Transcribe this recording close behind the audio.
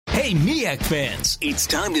Hey, MEAC fans, It's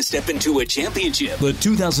time to step into a championship. the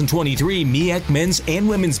 2023 MEAC Men's and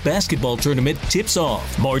Women's Basketball Tournament tips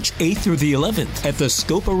off March 8th through the 11th at the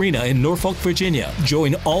Scope Arena in Norfolk, Virginia.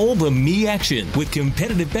 Join all the MEAC action with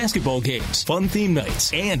competitive basketball games, fun theme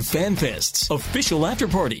nights, and fan fests, official after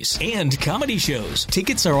parties, and comedy shows.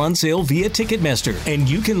 Tickets are on sale via Ticketmaster, and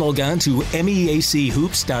you can log on to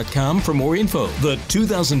meachoops.com for more info. The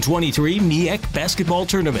 2023 MEAC Basketball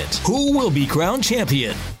Tournament. Who will be crowned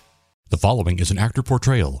champion? The following is an actor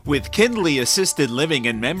portrayal. With Kindley Assisted Living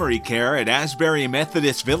and Memory Care at Asbury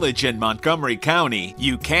Methodist Village in Montgomery County,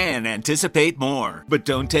 you can anticipate more. But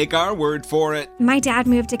don't take our word for it. My dad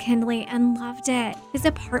moved to Kindley and loved it. His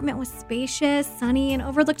apartment was spacious, sunny, and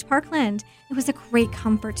overlooked Parkland. It was a great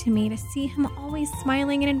comfort to me to see him always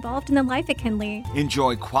smiling and involved in the life at Kindley.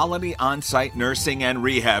 Enjoy quality on-site nursing and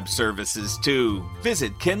rehab services, too.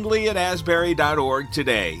 Visit kindleyAtAsbury.org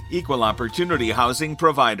today. Equal Opportunity Housing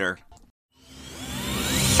Provider.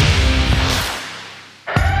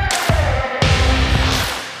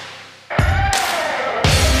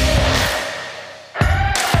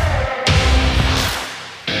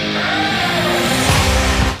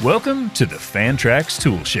 Welcome to the Fantrax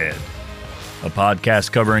Toolshed, a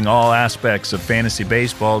podcast covering all aspects of fantasy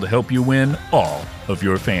baseball to help you win all of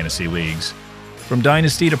your fantasy leagues. From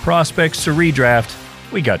dynasty to prospects to redraft,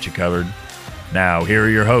 we got you covered. Now, here are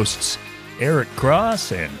your hosts, Eric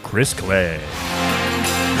Cross and Chris Clay.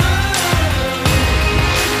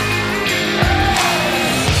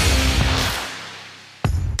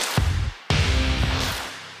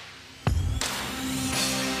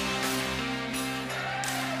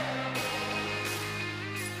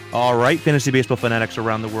 All right, fantasy baseball fanatics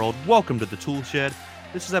around the world, welcome to the Toolshed.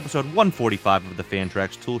 This is episode 145 of the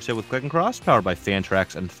Fantrax Toolshed with Click and Cross, powered by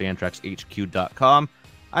Fantrax and FantraxHQ.com.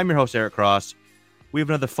 I'm your host, Eric Cross. We have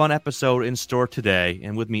another fun episode in store today,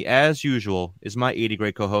 and with me, as usual, is my 80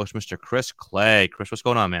 great co-host, Mr. Chris Clay. Chris, what's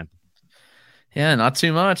going on, man? Yeah, not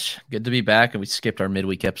too much. Good to be back, and we skipped our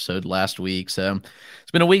midweek episode last week, so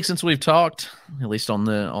it's been a week since we've talked, at least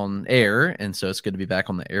on air, and so it's good to be back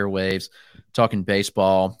on the airwaves, talking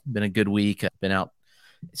baseball. Been a good week. I've been out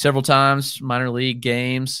several times, minor league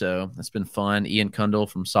games, so that's been fun. Ian Kundle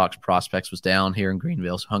from Sox Prospects was down here in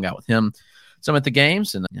Greenville, so hung out with him some at the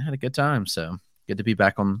games, and I had a good time, so good to be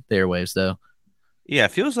back on the airwaves, though. Yeah,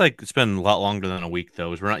 it feels like it's been a lot longer than a week,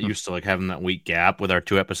 though, because we're not used to having that week gap with our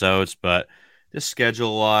two episodes, but just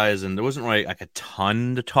schedule-wise, and there wasn't really a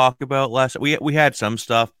ton to talk about last. We had some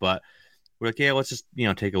stuff, but we're like, yeah, let's just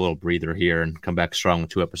take a little breather here and come back strong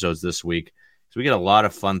with two episodes this week. So we get a lot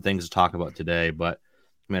of fun things to talk about today. But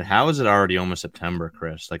I mean, how is it already almost September,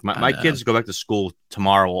 Chris? My kids go back to school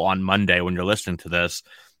tomorrow on Monday when you're listening to this.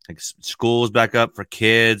 School is back up for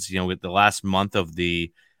kids. With the last month of the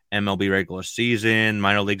MLB regular season,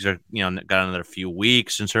 minor leagues are got another few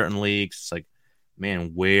weeks in certain leagues. It's like,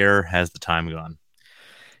 man, where has the time gone?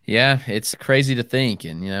 Yeah, it's crazy to think,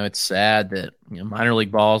 and it's sad that minor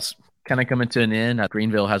league ball's kind of coming to an end.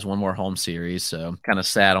 Greenville has one more home series, so kind of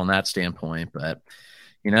sad on that standpoint. But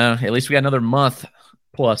at least we got another month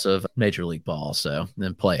plus of major league ball, so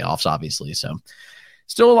then playoffs, obviously. So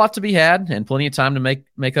still a lot to be had, and plenty of time to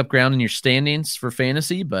make up ground in your standings for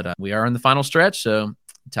fantasy. But we are in the final stretch, so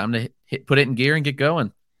time to put it in gear and get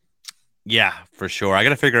going. Yeah, for sure. I got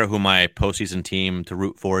to figure out who my postseason team to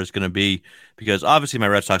root for is going to be, because obviously my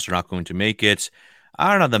Red Sox are not going to make it.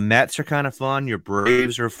 I don't know. The Mets are kind of fun. Your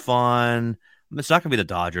Braves are fun. It's not going to be the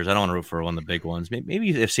Dodgers. I don't want to root for one of the big ones.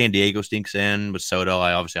 Maybe if San Diego stinks in with Soto,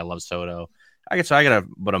 I love Soto. I guess I got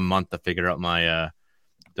about a month to figure out my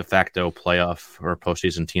de facto playoff or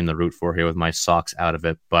postseason team to root for here with my Sox out of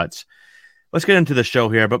it. But let's get into the show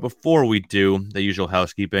here. But before we do, the usual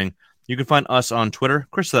housekeeping. You can find us on Twitter,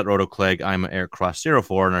 Chris at RotoClegg. I'm Eric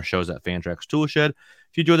Cross04, and our show's at Fantrax Toolshed.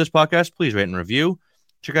 If you enjoy this podcast, please rate and review.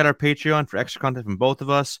 Check out our Patreon for extra content from both of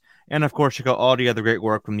us. And, of course, check out all the other great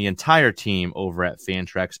work from the entire team over at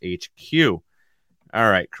Fantrax HQ. All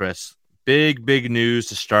right, Chris. Big news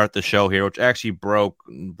to start the show here, which actually broke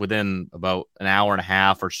within about an hour and a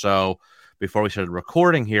half or so before we started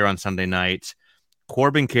recording here on Sunday night.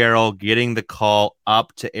 Corbin Carroll getting the call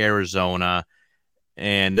up to Arizona.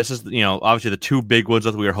 And this is, obviously the two big ones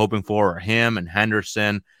that we were hoping for are him and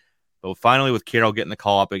Henderson. But finally, with Carroll getting the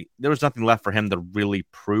call up, there was nothing left for him to really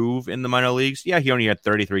prove in the minor leagues. Yeah, he only had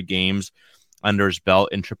 33 games under his belt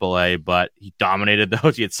in AAA, but he dominated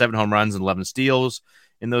those. He had 7 home runs and 11 steals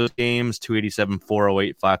in those games, 287,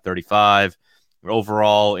 408, 535.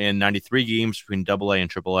 Overall, in 93 games between AA and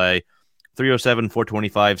AAA, 307,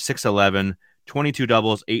 425, 611, 22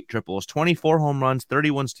 doubles, 8 triples, 24 home runs,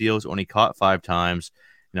 31 steals, only caught 5 times.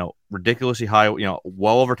 ridiculously high,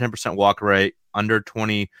 well over 10% walk rate, under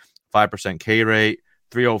 25% K rate,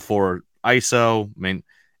 304 ISO. I mean,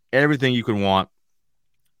 everything you can want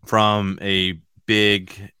from a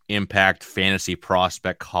big impact fantasy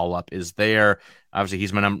prospect call up is there. Obviously,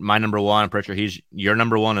 he's my number one. I'm pretty sure he's your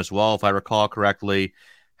number one as well, if I recall correctly.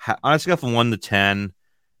 On a scale from 1 to 10,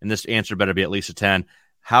 and this answer better be at least a 10,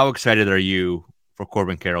 how excited are you for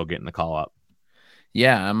Corbin Carroll getting the call up?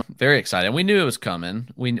 Yeah, I'm very excited. We knew it was coming.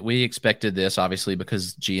 We expected this, obviously,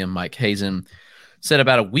 because GM Mike Hazen said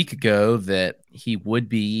about a week ago that he would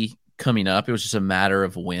be coming up. It was just a matter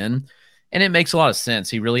of when. And it makes a lot of sense.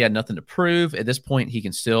 He really had nothing to prove. At this point, he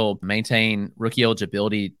can still maintain rookie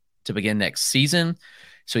eligibility to begin next season.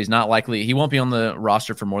 So he won't be on the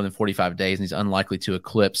roster for more than 45 days, and he's unlikely to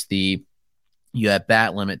eclipse the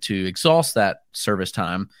at-bat limit to exhaust that service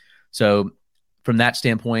time. So from that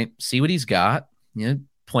standpoint, see what he's got,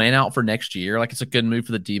 plan out for next year. Like, it's a good move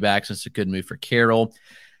for the D-backs. It's a good move for Carroll.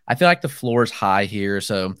 I feel like the floor is high here.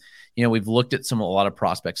 So, we've looked at a lot of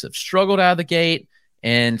prospects that have struggled out of the gate,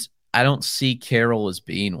 and I don't see Carroll as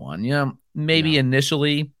being one. Maybe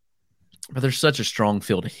initially, but there's such a strong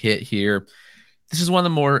field hit here. This is one of the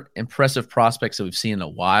more impressive prospects that we've seen in a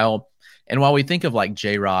while. And while we think of like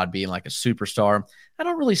J-Rod being like a superstar, I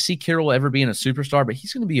don't really see Carroll ever being a superstar, but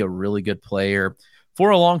he's going to be a really good player for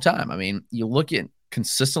a long time. I mean, you look at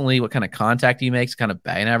consistently what kind of contact he makes, kind of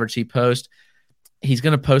batting average he posts. He's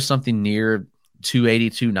going to post something near 280,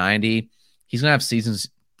 290. He's going to have seasons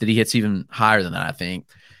that he hits even higher than that, I think.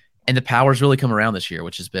 And the power's really come around this year,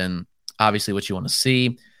 which has been obviously what you want to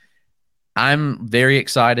see. I'm very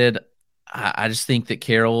excited. I just think that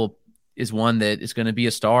Carroll is one that is going to be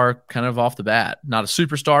a star kind of off the bat. Not a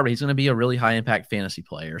superstar, but he's going to be a really high-impact fantasy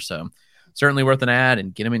player. So certainly worth an ad,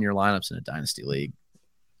 and get him in your lineups in a dynasty league.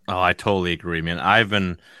 Oh, I totally agree, man. I've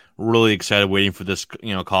been really excited waiting for this,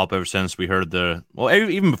 call-up ever since we heard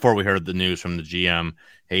even before we heard the news from the GM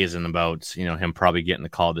Hazen about, him probably getting the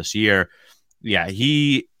call this year. Yeah,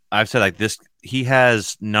 I've said like this, he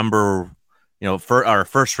has for our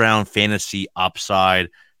first round fantasy upside.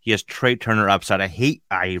 He has Trey Turner upside.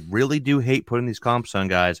 I really do hate putting these comps on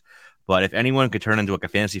guys, but if anyone could turn into like a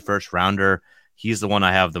fantasy first rounder, he's the one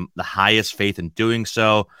I have the highest faith in doing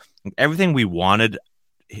so. Everything we wanted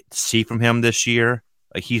to see from him this year,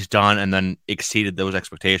 like, he's done and then exceeded those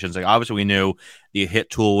expectations. Like, obviously we knew the hit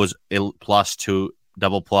tool was plus to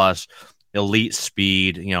double plus, elite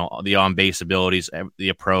speed, the on-base abilities, the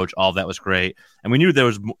approach, all of that was great. And we knew there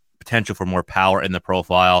was potential for more power in the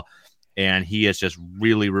profile. And he is just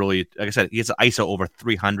really, really, like I said, he has an ISO over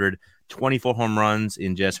 300, 24 home runs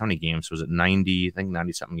in just how many games? Was it 90? I think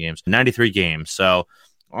 90-something games. 93 games. So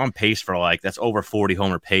on pace for that's over 40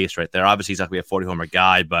 homer pace right there. Obviously, he's not going to be a 40 homer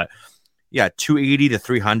guy, but yeah, 280 to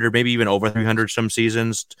 300, maybe even over 300 some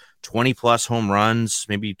seasons, 20 plus home runs,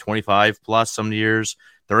 maybe 25 plus some years,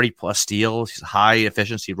 30 plus steals. He's a high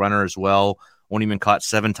efficiency runner as well. Only been caught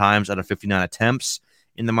 7 times out of 59 attempts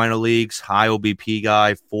in the minor leagues. High OBP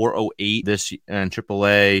guy, 408 this in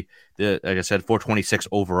AAA. Like I said, 426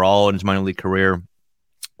 overall in his minor league career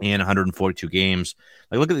in 142 games.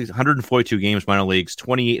 Like, look at these 142 games, minor leagues,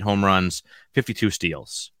 28 home runs, 52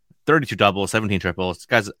 steals, 32 doubles, 17 triples. This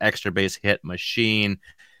guy's an extra base hit machine.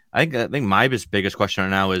 I think my biggest question right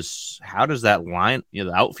now is, how does that line,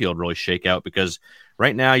 the outfield really shake out? Because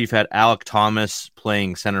right now you've had Alek Thomas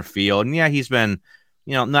playing center field, and yeah, he's been,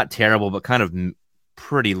 not terrible, but kind of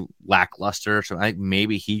pretty lackluster. So I think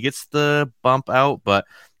maybe he gets the bump out, but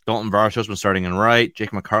Dalton Varsho's been starting in right.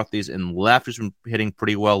 Jake McCarthy's in left, who's been hitting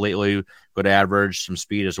pretty well lately. Good average, some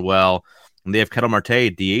speed as well. And they have Ketel Marte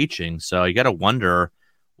DHing. So you got to wonder,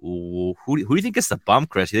 who do you think gets the bump,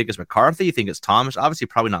 Chris? You think it's McCarthy? You think it's Thomas? Obviously,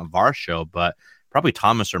 probably not Varsho, but probably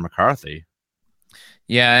Thomas or McCarthy.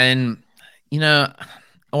 Yeah, and,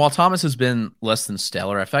 while Thomas has been less than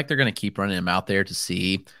stellar, I feel like they're going to keep running him out there to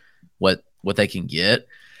see what they can get.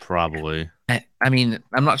 Probably. I mean,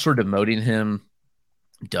 I'm not sure demoting him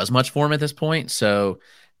does much for him at this point, so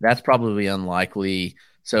that's probably unlikely.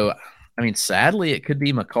 So, I mean, sadly, it could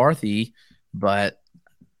be McCarthy, but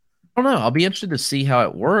I don't know. I'll be interested to see how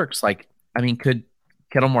it works. Like, I mean, could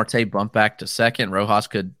Ketel Marte bump back to second? Rojas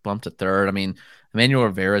could bump to third. I mean, Emmanuel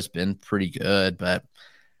Rivera's been pretty good, but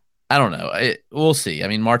I don't know. We'll see. I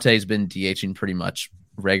mean, Marte's been DHing pretty much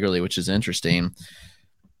regularly, which is interesting.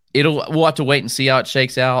 We'll have to wait and see how it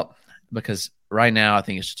shakes out, because right now I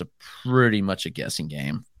think it's just pretty much a guessing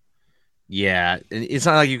game. Yeah, it's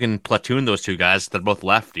not like you can platoon those two guys. They're both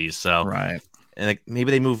lefties, so right. And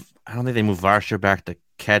maybe they move. I don't think they move Varsho back to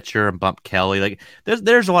catcher and bump Kelly. Like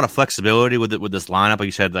there's a lot of flexibility with this lineup. Like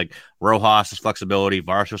you said, like Rojas' flexibility,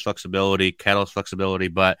 Varsho's flexibility, Kettle's flexibility,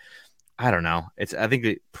 but I don't know. I think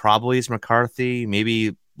it probably is McCarthy, maybe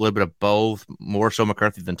a little bit of both, more so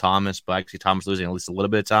McCarthy than Thomas, but I see Thomas losing at least a little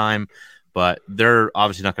bit of time. But they're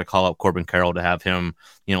obviously not going to call up Corbin Carroll to have him,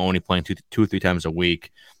 only playing two or three times a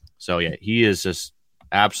week. So yeah, he is just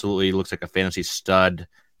absolutely looks like a fantasy stud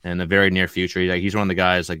in the very near future. He's one of the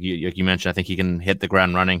guys, like you mentioned, I think he can hit the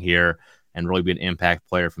ground running here and really be an impact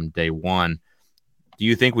player from day one. Do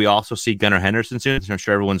you think we also see Gunnar Henderson soon? I'm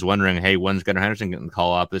sure everyone's wondering, hey, when's Gunnar Henderson getting the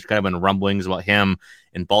call up? There's kind of been rumblings about him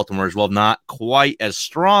in Baltimore as well. Not quite as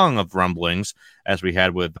strong of rumblings as we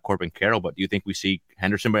had with Corbin Carroll, but do you think we see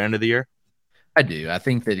Henderson by the end of the year? I do. I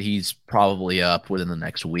think that he's probably up within the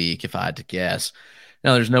next week, if I had to guess.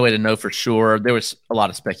 Now, there's no way to know for sure. There was a lot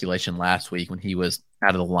of speculation last week when he was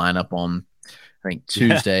out of the lineup on, I think,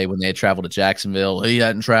 Tuesday when they had traveled to Jacksonville. He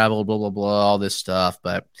hadn't traveled, blah, blah, blah, all this stuff.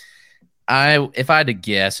 But if I had to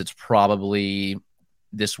guess, it's probably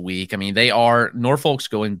this week. I mean, Norfolk's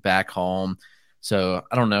going back home. So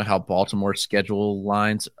I don't know how Baltimore's schedule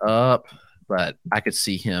lines up, but I could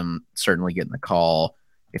see him certainly getting the call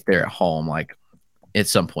if they're at home, like at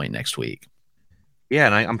some point next week. Yeah,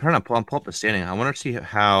 and I'm trying to pull up the standing. I want to see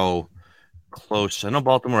how close. I know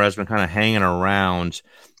Baltimore has been kind of hanging around.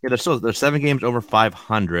 Yeah, they're 7 games over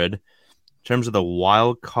 500. In terms of the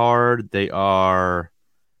wild card, they are.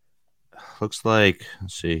 Looks like.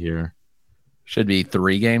 Let's see here. Should be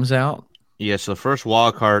 3 games out. Yeah, so the first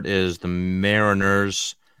wild card is the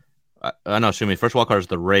Mariners. First wild card is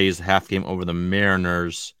the Rays, half game over the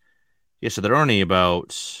Mariners. Yeah, so they're only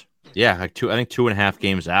about. Yeah, like 2.5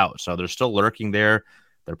 games out. So they're still lurking there.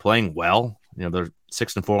 They're playing well. They're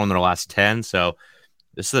 6-4 on their last 10. So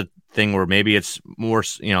this is a thing where maybe it's more,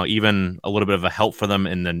 even a little bit of a help for them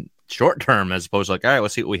in the short term, as opposed to like, all right,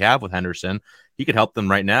 let's see what we have with Henderson. He could help them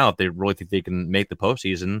right now if they really think they can make the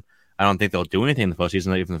postseason. I don't think they'll do anything in the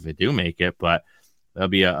postseason, even if they do make it. But that'll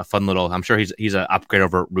be a fun little. I'm sure he's an upgrade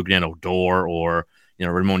over Rougned Odor or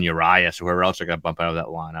Ramon Urias or whoever else are going to bump out of that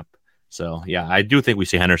lineup. So, yeah, I do think we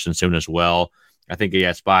see Henderson soon as well. I think,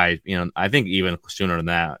 yes, by, I think even sooner than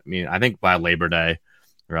that. I mean, I think by Labor Day,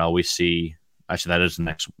 we see, actually, that is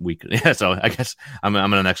next week. Yeah, so I guess I'm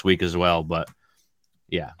in the next week as well. But,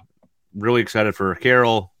 yeah, really excited for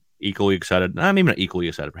Carroll, equally excited. I'm even not equally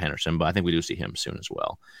excited for Henderson, but I think we do see him soon as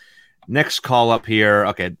well. Next call up here,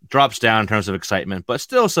 okay, drops down in terms of excitement, but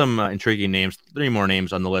still some intriguing names. 3 more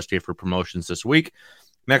names on the list here for promotions this week.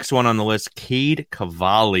 Next one on the list, Cade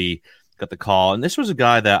Cavalli got the call. And this was a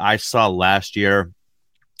guy that I saw last year.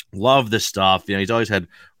 Love this stuff. He's always had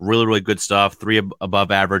really, really good stuff, 3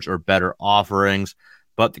 above average or better offerings.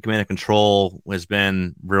 But the command and control has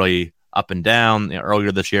been really up and down.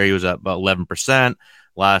 Earlier this year, he was at about 11%.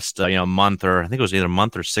 Last month, or I think it was either a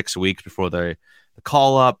month or 6 weeks before the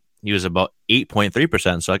call up, he was about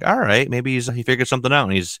 8.3%. So, like, all right, maybe he figured something out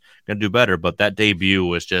and he's going to do better. But that debut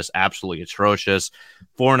was just absolutely atrocious.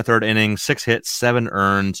 4 1/3 innings, 6 hits, 7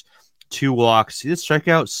 earned, 2 walks. He did strike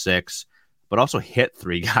out 6, but also hit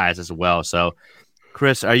 3 guys as well. So,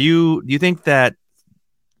 Chris, do you think that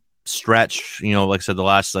stretch, like I said, the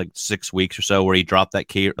last 6 weeks or so where he dropped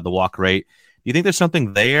the walk rate, do you think there's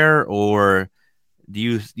something there, or do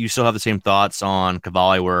you still have the same thoughts on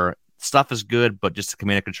Cavalli where stuff is good, but just the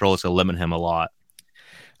command and control is going to limit him a lot?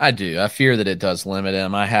 I do. I fear that it does limit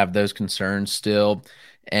him. I have those concerns still.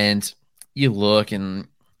 And you look, and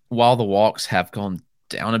while the walks have gone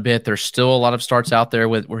down a bit, there's still a lot of starts out there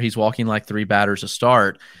where he's walking like 3 batters a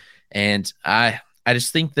start. And I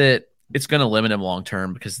just think that it's going to limit him long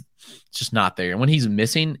term because it's just not there. And when he's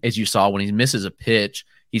missing, as you saw, when he misses a pitch,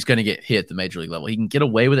 he's going to get hit at the major league level. He can get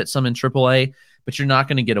away with it some in AAA, but you're not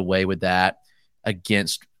going to get away with that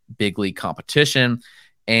against big league competition.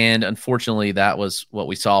 And unfortunately, that was what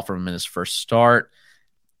we saw from him in his first start.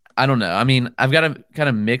 I don't know. I mean, I've got a kind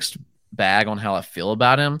of mixed bag on how I feel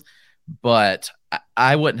about him, but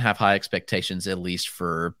I wouldn't have high expectations, at least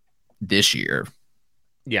for this year.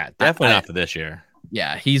 Yeah, definitely not for this year.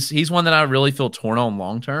 Yeah, he's one that I really feel torn on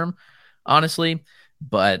long term, honestly.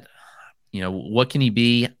 But, what can he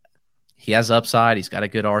be? He has upside. He's got a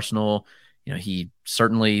good arsenal. He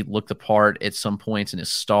certainly looked the part at some points in his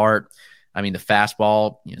start. I mean, the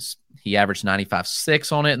fastball, he averaged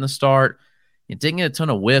 95.6 on it in the start. He didn't get a ton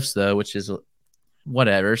of whiffs, though, which is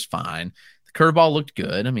whatever. It's fine. The curveball looked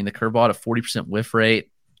good. I mean, the curveball had a 40% whiff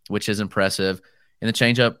rate, which is impressive. And the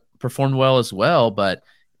changeup performed well as well. But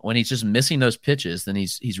when he's just missing those pitches, then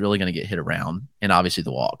he's really going to get hit around. And obviously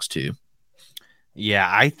the walks, too. Yeah,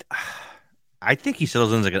 I think he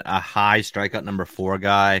settles in as a high strikeout number 4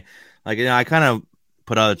 guy. I kind of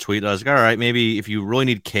put out a tweet. I was like, all right, maybe if you really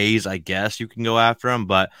need K's, I guess you can go after him.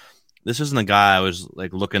 But this isn't the guy I was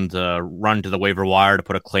like looking to run to the waiver wire to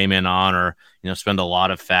put a claim in on, or spend a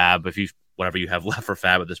lot of fab whatever you have left for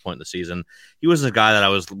fab at this point in the season. He was a guy that I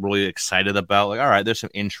was really excited about. Like, all right, there's some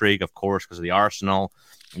intrigue, of course, because of the Arsenal.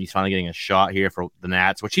 And he's finally getting a shot here for the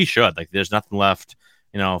Nats, which he should. Like, there's nothing left,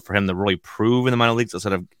 for him to really prove in the minor leagues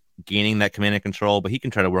instead of gaining that command and control. But he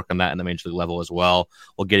can try to work on that in the major league level as well,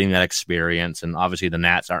 while getting that experience. And obviously, the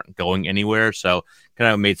Nats aren't going anywhere, so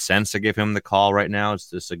kind of made sense to give him the call right now. It's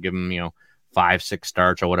just to give him, 5-6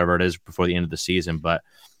 starts or whatever it is before the end of the season. But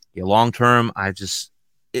long term,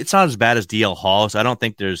 it's not as bad as DL Hall, so I don't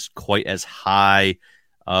think there's quite as high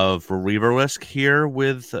of reliever risk here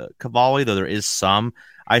with Cavalli, though there is some.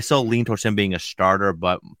 I still lean towards him being a starter,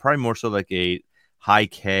 but probably more so like a high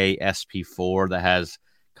K SP4 that has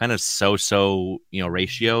kind of so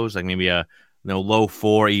ratios, like maybe a low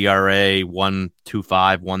 4 ERA, 1.25,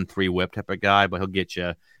 1.3 whip type of guy, but he'll get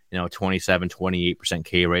you 27, 28%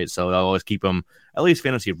 K rate. So they'll always keep him at least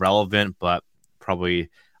fantasy relevant, but probably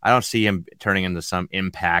I don't see him turning into some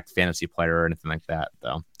impact fantasy player or anything like that,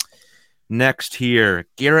 though. Next here,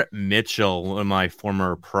 Garrett Mitchell, one of my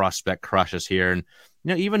former prospect crushes here. And,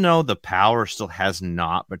 even though the power still has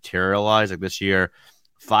not materialized, like this year,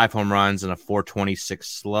 5 home runs and a 426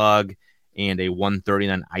 slug and a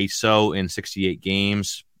 139 ISO in 68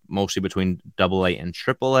 games, mostly between AA and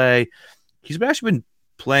AAA. He's actually been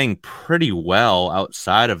playing pretty well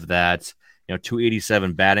outside of that.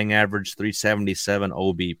 287 batting average, 377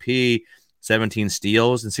 OBP, 17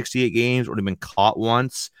 steals in 68 games, only been caught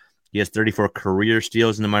once. He has 34 career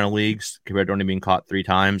steals in the minor leagues compared to only being caught 3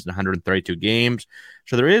 times in 132 games.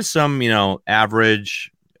 So there is some,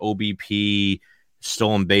 average OBP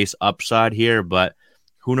stolen base upside here, but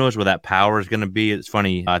who knows where that power is going to be. It's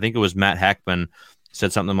funny. I think it was Matt Heckman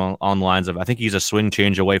said something on the lines of, I think he's a swing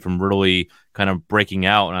change away from really kind of breaking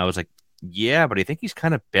out. And I was like, yeah, but I think he's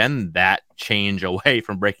kind of been that change away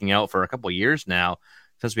from breaking out for a couple of years now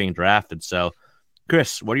since being drafted. So,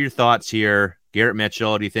 Chris, what are your thoughts here? Garrett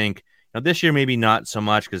Mitchell, do you think this year maybe not so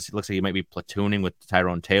much because it looks like he might be platooning with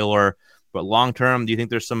Tyrone Taylor, but long term, do you think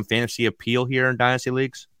there's some fantasy appeal here in dynasty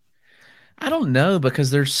leagues? I don't know, because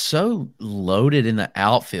they're so loaded in the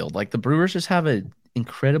outfield. Like, the Brewers just have an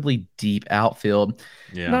incredibly deep outfield.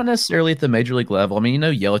 Yeah. Not necessarily at the major league level. I mean,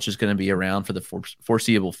 Yelich is going to be around for the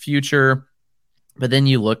foreseeable future. But then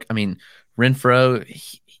you look, Renfroe's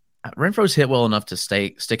hit well enough to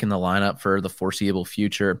stick in the lineup for the foreseeable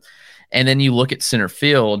future. And then you look at center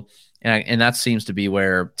field, and that seems to be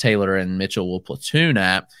where Taylor and Mitchell will platoon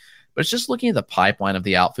at. But it's just looking at the pipeline of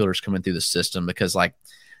the outfielders coming through the system, because,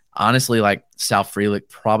 honestly, Sal Frelick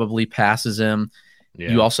probably passes him.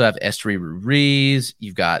 Yeah. You also have Esteury Ruiz.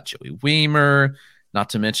 You've got Joey Wiemer, not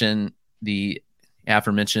to mention the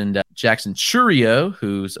aforementioned Jackson Chourio,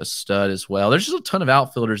 who's a stud as well. There's just a ton of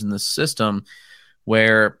outfielders in this system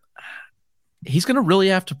where he's going to really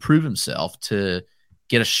have to prove himself to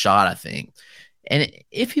get a shot, I think. And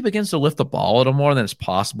if he begins to lift the ball a little more, then it's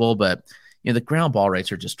possible. But, the ground ball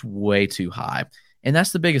rates are just way too high. And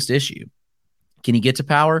that's the biggest issue. Can he get to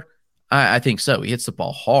power? I think so. He hits the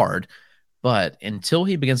ball hard. But until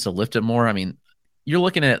he begins to lift it more, you're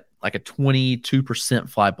looking at like a 22%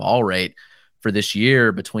 fly ball rate for this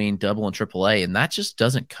year between double and AAA, and that just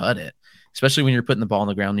doesn't cut it, especially when you're putting the ball on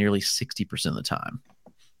the ground nearly 60% of the time.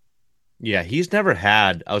 Yeah, he's never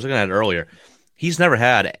had, I was looking at it earlier, he's never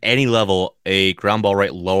had at any level a ground ball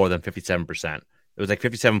rate lower than 57%. It was like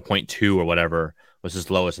 57.2 or whatever was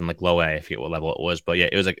his lowest in low A, I forget what level it was. But yeah,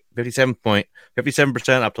 it was like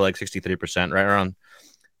 57% up to 63%, right around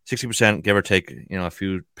 60%, give or take, a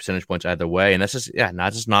few percentage points either way. And that's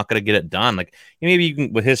just, not going to get it done. Maybe you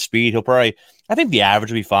can, with his speed, he'll probably, I think the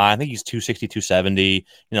average will be fine. I think he's 260, 270,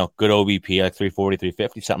 good OBP, 340,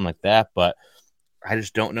 350, something like that. But I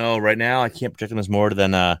just don't know right now. I can't project him as more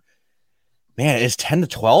than, is 10 to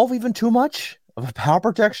 12 even too much of a power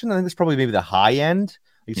projection? I think it's probably maybe the high end.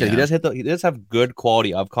 Like you said, he does have good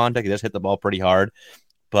quality of contact. He does hit the ball pretty hard,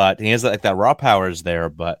 but he has that raw power is there.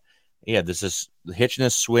 But yeah, this is the hitch in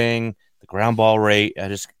his swing, the ground ball rate.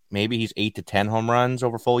 Maybe he's 8 to 10 home runs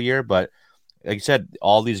over full year. But like you said,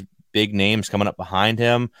 all these big names coming up behind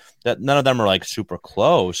him, that none of them are super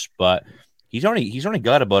close. But he's only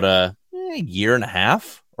got about a year and a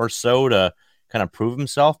half or so to kind of prove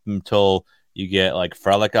himself until you get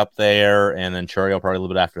Frelick up there, and then Chourio probably a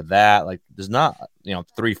little bit after that. There's not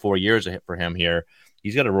 3-4 years for him here.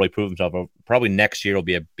 He's got to really prove himself. Probably next year will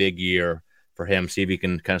be a big year for him. See if he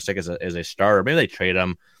can kind of stick as a starter. Maybe they trade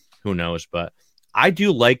him. Who knows? But I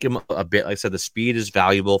do like him a bit. Like I said, the speed is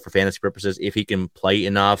valuable for fantasy purposes if he can play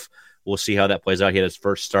enough. We'll see how that plays out. He had his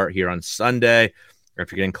first start here on Sunday, or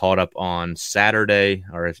if you're getting called up on Saturday,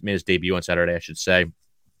 or made his debut on Saturday, I should say,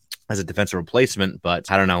 as a defensive replacement.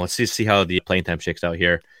 But I don't know. Let's see how the playing time shakes out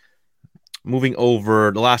here. Moving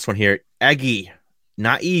over, the last one here, Eggy,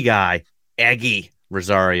 not E-Guy, Eggy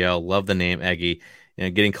Rosario. Love the name Eggy.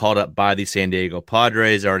 Getting called up by the San Diego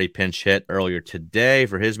Padres, already pinch hit earlier today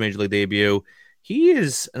for his Major League debut. He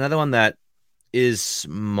is another one that is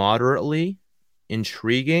moderately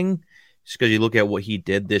intriguing, just because you look at what he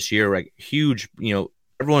did this year, like huge,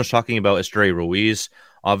 everyone's talking about Estrella Ruiz,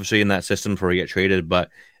 obviously in that system before he get traded, but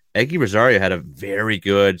Eggy Rosario had a very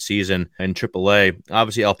good season in AAA.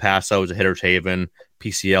 Obviously, El Paso is a hitter's haven,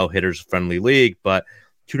 PCL hitters friendly league, but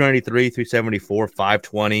 293, 374,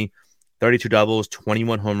 520, 32 doubles,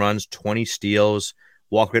 21 home runs, 20 steals,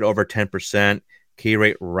 walk rate over 10%, K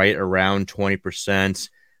rate right around 20%.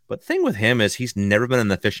 But the thing with him is he's never been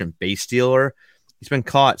an efficient base stealer. He's been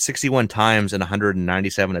caught 61 times in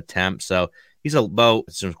 197 attempts. So he's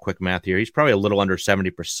about, some quick math here, he's probably a little under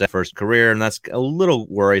 70% for his career, and that's a little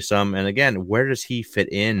worrisome. And again, where does he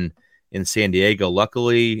fit in San Diego?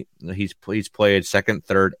 Luckily, he's played second,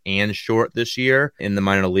 third, and short this year in the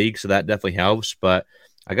minor league, so that definitely helps. But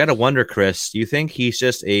I got to wonder, Chris, do you think he's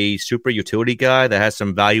just a super utility guy that has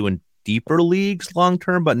some value in deeper leagues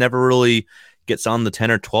long-term, but never really gets on the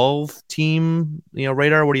 10 or 12 team,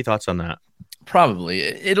 radar? What are your thoughts on that? Probably.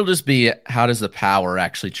 It'll just be, how does the power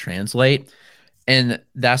actually translate? And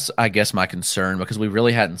that's, I guess, my concern, because we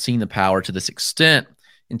really hadn't seen the power to this extent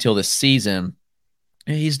until this season.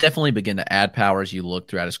 He's definitely begun to add power as you look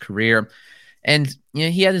throughout his career. And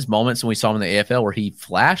he had his moments when we saw him in the AFL where he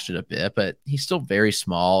flashed it a bit, but he's still very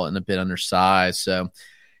small and a bit undersized. So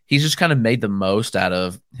he's just kind of made the most out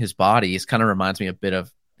of his body. It kind of reminds me a bit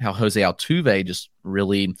of how Jose Altuve just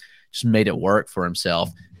really just made it work for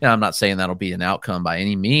himself. Now, I'm not saying that'll be an outcome by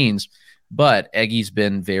any means, but Eggy's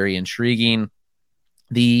been very intriguing.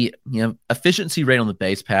 The efficiency rate on the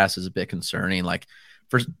base pass is a bit concerning. Like,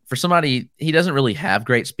 for somebody, he doesn't really have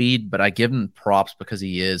great speed, but I give him props because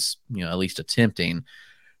he is, at least attempting.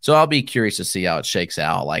 So I'll be curious to see how it shakes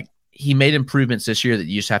out. Like, he made improvements this year that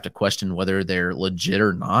you just have to question whether they're legit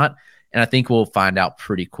or not. And I think we'll find out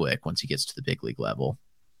pretty quick once he gets to the big league level.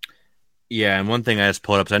 Yeah, and one thing I just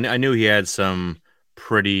pulled up, I knew he had some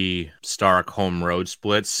pretty stark home road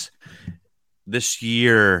splits this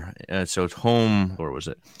year. So it's home, or was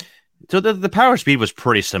it? So the power speed was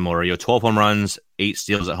pretty similar. 12 home runs, 8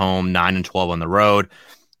 steals at home, 9 and 12 on the road.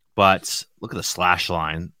 But look at the slash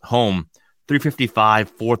line. Home, 355,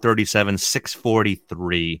 437,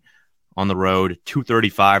 643. On the road,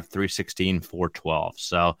 235, 316, 412.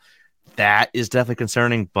 So that is definitely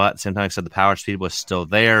concerning. But sometimes, like I said, the power speed was still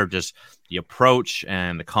there. Just the approach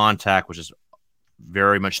and the contact was just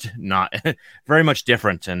very much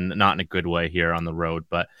different, and not in a good way here on the road.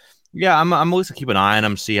 But yeah, I'm at least keep an eye on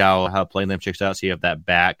him, see how playing them checks out, see if that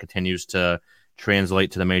bat continues to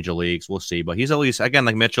translate to the major leagues. We'll see. But he's at least, again,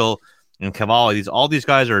 like Mitchell and Cavalli, all these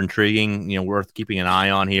guys are intriguing, worth keeping an eye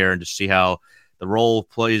on here, and just see how the role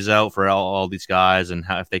plays out for all these guys, and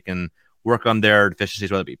how, if they can work on their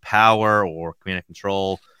deficiencies, whether it be power or command and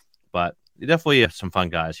control. But definitely have some fun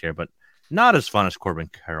guys here, but not as fun as Corbin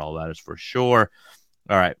Carroll, that is for sure.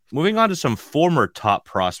 All right, moving on to some former top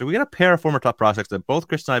prospects. We got a pair of former top prospects that both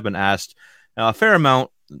Chris and I have been asked a fair amount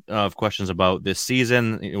of questions about this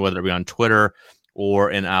season, whether it be on Twitter or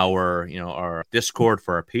in our Discord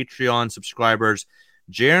for our Patreon subscribers.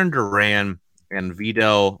 Jarren Duran and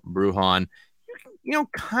Vidal Brujan,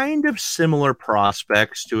 kind of similar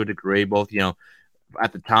prospects to a degree. Both,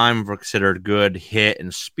 at the time were considered good hit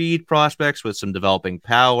and speed prospects with some developing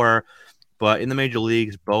power, but in the major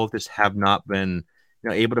leagues, both just have not been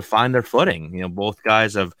able to find their footing. Both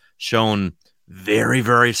guys have shown very,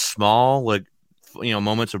 very small,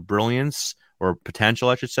 moments of brilliance or potential,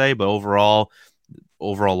 I should say, but overall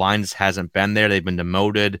line just hasn't been there. They've been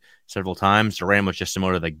demoted several times. Duran was just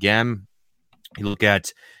demoted again. You look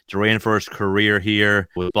at Duran for his career here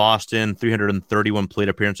with Boston, 331 plate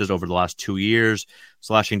appearances over the last 2 years,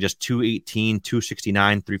 slashing just 218,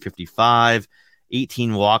 269, 355.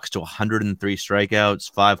 18 walks to 103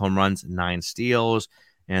 strikeouts, 5 home runs, 9 steals.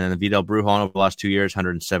 And then Vidal Brujan over the last 2 years,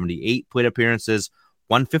 178 plate appearances,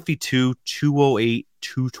 152, 208,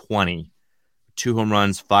 220. 2 home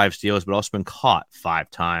runs, 5 steals, but also been caught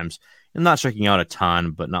 5 times. And not striking out a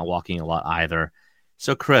ton, but not walking a lot either.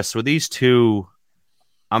 So, Chris, with these two,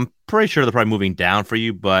 I'm pretty sure they're probably moving down for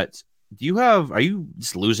you, but are you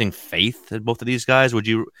just losing faith in both of these guys?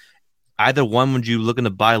 Either one would you looking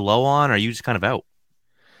to buy low on, or are you just kind of out?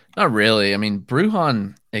 Not really. I mean,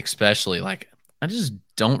 Bruhan especially, like, I just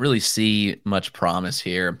don't really see much promise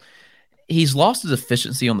here. He's lost his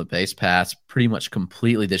efficiency on the base pass pretty much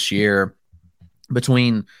completely this year.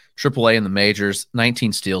 Between AAA and the majors,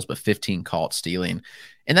 19 steals, but 15 caught stealing.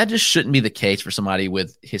 And that just shouldn't be the case for somebody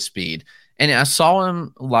with his speed. And I saw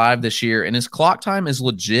him live this year, and his clock time is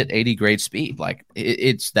legit 80 grade speed. Like,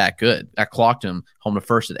 it's that good. I clocked him home to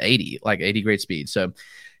first at 80, like 80 grade speed. So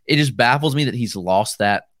it just baffles me that he's lost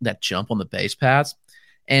that jump on the base paths.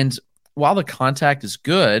 And while the contact is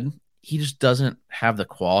good, he just doesn't have the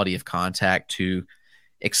quality of contact to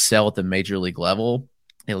excel at the major league level.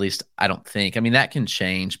 At least I don't think. I mean, that can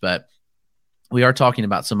change, but we are talking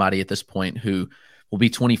about somebody at this point who will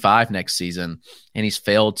be 25 next season, and he's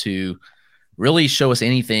failed to really show us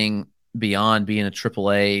anything beyond being a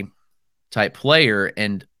AAA type player.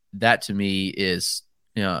 And that to me is,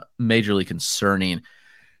 majorly concerning.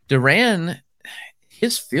 Duran,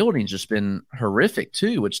 his fielding's just been horrific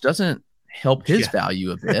too, which doesn't help his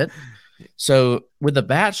value a bit. So with the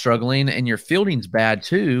bat struggling and your fielding's bad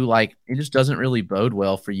too, like, it just doesn't really bode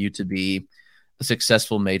well for you to be a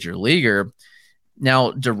successful major leaguer.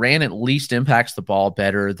 Now, Duran at least impacts the ball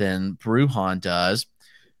better than Bruhan does,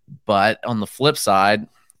 but on the flip side,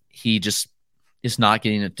 he just is not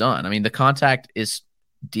getting it done. I mean, the contact is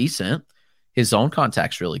decent. His zone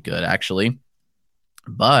contact's really good, actually.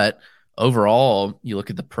 But overall, you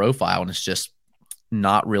look at the profile and it's just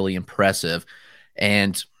not really impressive.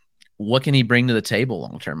 And what can he bring to the table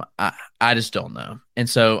long term? I just don't know. And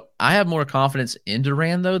so I have more confidence in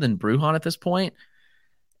Duran, though, than Bruhan at this point.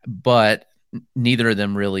 But neither of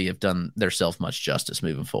them really have done themselves much justice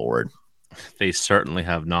moving forward. They certainly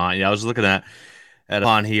have not. Yeah, I was looking at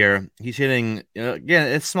on here. He's hitting, again,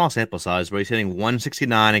 it's small sample size, but he's hitting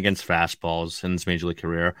 169 against fastballs in his major league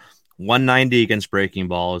career, 190 against breaking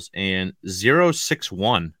balls, and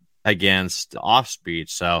 0.61 against off speed.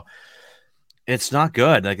 So it's not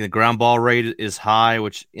good. Like, the ground ball rate is high,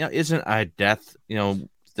 which isn't a death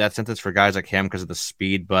sentence for guys like him because of the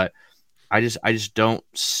speed, but I just don't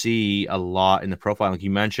see a lot in the profile. Like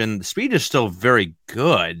you mentioned, the speed is still very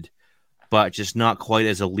good, but just not quite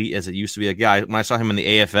as elite as it used to be. Like, when I saw him in the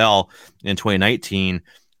AFL in 2019, I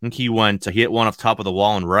think he hit one off the top of the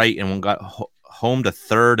wall and right, and one got home to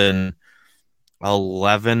third and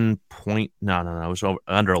 11 point. No, it was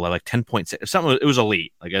under 11, like 10.6 something. It was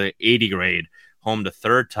elite, like an 80 grade home to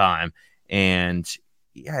third time. And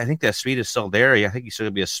yeah, I think that speed is still there. Yeah, I think he's still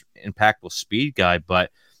gonna be an impactful speed guy, but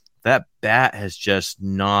that bat has just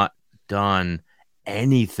not done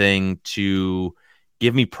anything to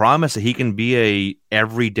give me promise that he can be a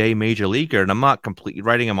everyday major leaguer. And I'm not completely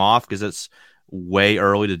writing him off because it's way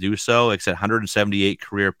early to do so. Like I said, 178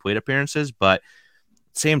 career plate appearances, but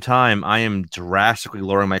at the same time, I am drastically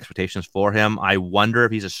lowering my expectations for him. I wonder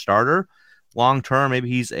if he's a starter long term. Maybe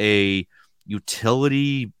he's a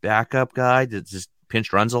utility backup guy that just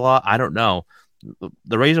pinch runs a lot. I don't know.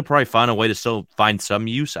 The Rays will probably find a way to still find some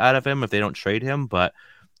use out of him if they don't trade him. But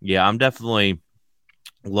yeah, I'm definitely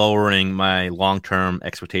lowering my long-term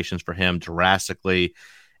expectations for him drastically.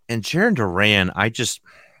 And Jarren Duran,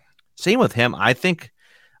 same with him. I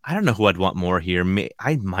don't know who I'd want more here.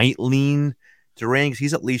 I might lean Duran because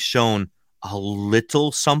he's at least shown a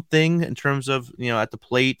little something in terms of, at the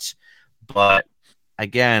plate. But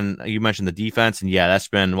again, you mentioned the defense, and yeah, that's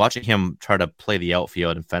been watching him try to play the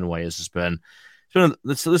outfield in Fenway has just been,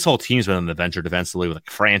 this whole team's been an adventure defensively with like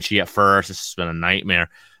Franchi at first. This has been a nightmare.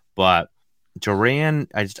 But Duran,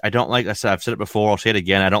 I don't like. I've said it before. I'll say it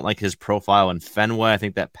again. I don't like his profile in Fenway. I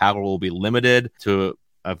think that power will be limited to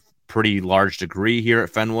a pretty large degree here at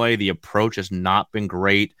Fenway. The approach has not been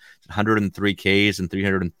great. 103 Ks and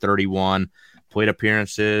 331 plate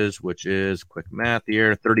appearances, which is quick math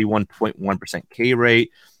here. 31.1% K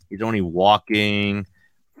rate. He's only walking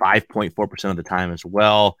 5.4% of the time as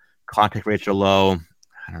well. Contact rates are low.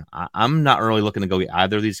 I'm not really looking to go get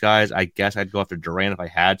either of these guys. I guess I'd go after Duran if I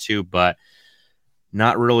had to, but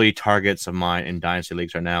not really targets of mine in Dynasty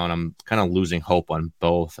Leagues right now, and I'm kind of losing hope on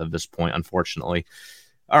both at this point, unfortunately.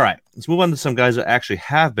 All right, let's move on to some guys that actually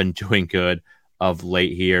have been doing good of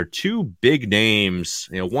late here. Two big names,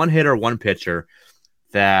 one hitter, one pitcher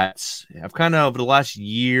that have kind of over the last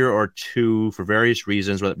year or two, for various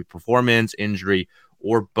reasons, whether it be performance, injury,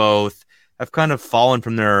 or both, have kind of fallen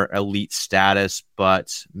from their elite status,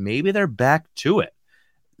 but maybe they're back to it.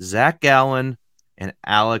 Zach Gallen and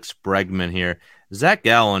Alex Bregman here. Zach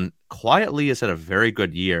Gallen quietly has had a very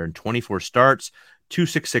good year in 24 starts,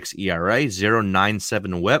 2.66 ERA,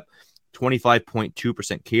 0.97 WHIP,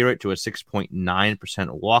 25.2% K rate to a 6.9%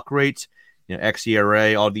 walk rate.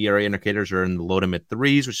 xERA, all the ERA indicators are in the low to mid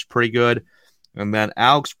threes, which is pretty good. And then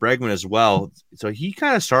Alex Bregman as well. So he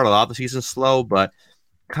kind of started off the season slow, but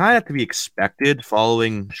kind of to be expected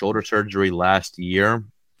following shoulder surgery last year.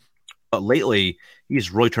 But lately,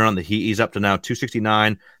 he's really turned on the heat. He's up to now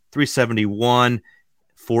 269, 371,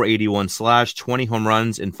 481 slash, 20 home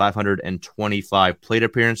runs in 525 plate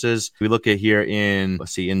appearances. We look at here in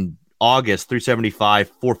August, 375,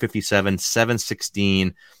 457,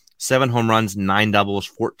 716, 7 home runs, 9 doubles,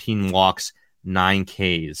 14 walks, 9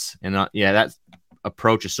 Ks. And that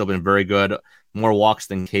approach has still been very good. More walks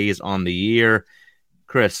than Ks on the year.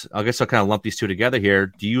 Chris, I guess I'll kind of lump these two together here.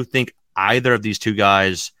 Do you think either of these two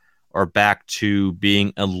guys are back to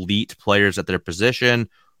being elite players at their position,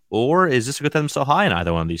 or is this a good time so high in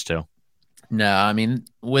either one of these two? No, I mean,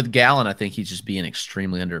 with Gallen, I think he's just being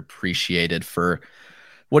extremely underappreciated for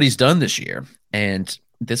what he's done this year. And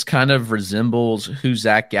this kind of resembles who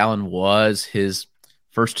Zach Gallen was his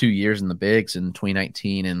first 2 years in the bigs in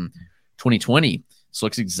 2019 and 2020. This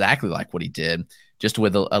looks exactly like what he did, just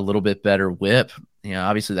with a little bit better whip.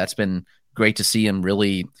 Obviously that's been great to see him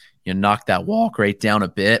really, knock that walk rate down a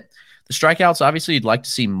bit. The strikeouts, obviously you'd like to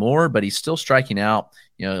see more, but he's still striking out,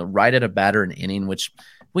 right at a batter an inning, which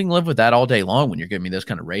we can live with that all day long when you're giving me those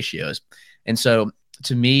kind of ratios. And so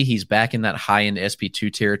to me, he's back in that high-end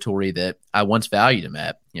SP2 territory that I once valued him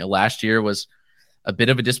at. Last year was a bit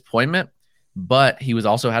of a disappointment, but he was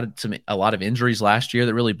also had a lot of injuries last year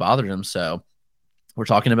that really bothered him. So we're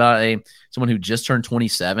talking about someone who just turned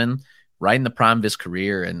 27, right in the prime of his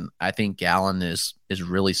career, and I think Gallen is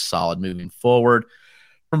really solid moving forward.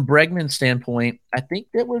 From Bregman's standpoint, I think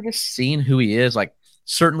that we're just seeing who he is. Like,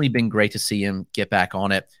 certainly been great to see him get back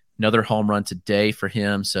on it. Another home run today for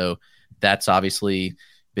him, so that's obviously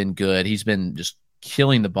been good. He's been just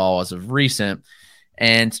killing the ball as of recent,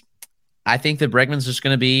 and I think that Bregman's just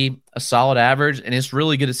going to be a solid average, and it's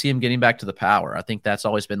really good to see him getting back to the power. I think that's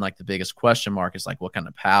always been like the biggest question mark is like, what kind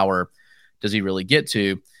of power does he really get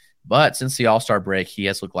to? But since the All-Star break, he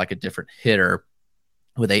has looked like a different hitter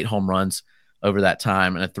with 8 home runs over that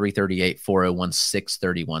time and a 338, 401,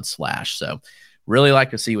 631 slash. So really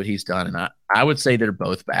like to see what he's done. And I would say they're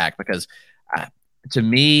both back because to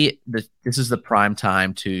me, this is the prime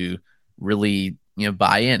time to really,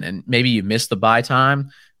 buy in. And maybe you missed the buy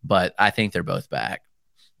time, but I think they're both back.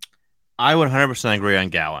 I would 100% agree on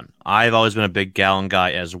Gallen. I've always been a big Gallen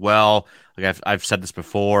guy as well. Like I've said this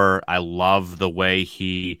before, I love the way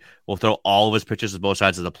he will throw all of his pitches to both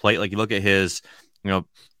sides of the plate. Like you look at his,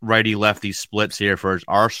 righty lefty splits here for his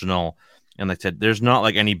arsenal, and like I said, there's not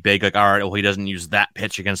like any big all right, well, he doesn't use that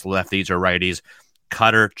pitch against lefties or righties.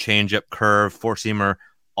 Cutter, changeup, curve, four seamer,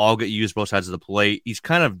 all get used both sides of the plate. He's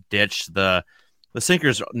kind of ditched the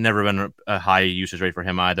sinker's never been a high usage rate for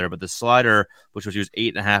him either, but the slider, which was used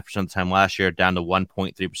 8.5% of the time last year, down to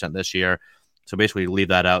 1.3% this year. So basically leave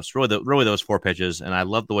that out. So really those 4 pitches, and I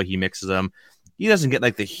love the way he mixes them. He doesn't get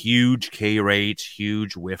like the huge K rates,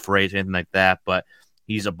 huge whiff rates, anything like that, but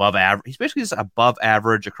he's above average. He's basically just above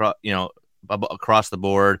average across the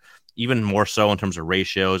board, even more so in terms of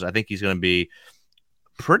ratios. I think he's going to be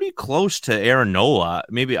pretty close to Aaron Nola.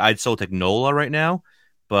 Maybe I'd still take Nola right now,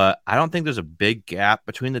 but I don't think there's a big gap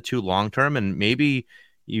between the two long term, and maybe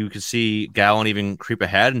you could see Gallen even creep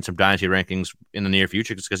ahead in some dynasty rankings in the near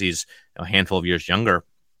future just because he's a handful of years younger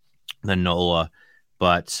than Nola.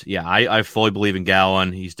 But yeah, I fully believe in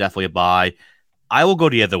Gallen. He's definitely a buy. I will go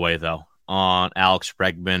the other way though on Alex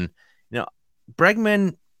Bregman.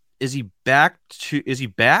 Bregman, is he back?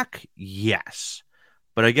 Yes,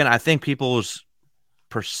 but again, I think people's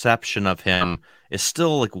perception of him is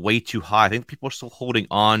still like way too high. I think people are still holding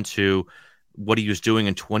on to what he was doing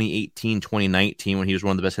in 2018, 2019 when he was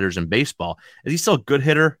one of the best hitters in baseball. Is he still a good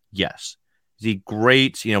hitter? Yes. Is he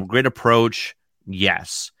great? Great approach?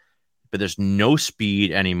 Yes. But there's no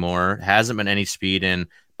speed anymore. Hasn't been any speed in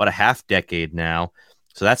about a half decade now.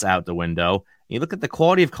 So that's out the window. And you look at the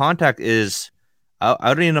quality of contact is, I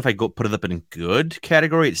don't even know if I put it up in a good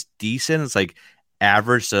category. It's decent. It's like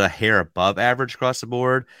average to a hair above average across the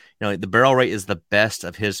board. The barrel rate is the best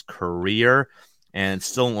of his career, and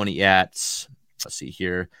still only at, let's see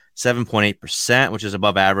here, 7.8%, which is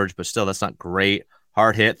above average, but still that's not great.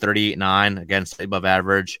 Hard hit, 38.9, again, above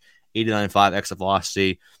average, 89.5 exit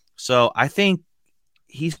velocity. So I think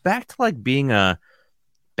he's back to like being a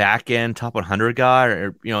back end top 100 guy,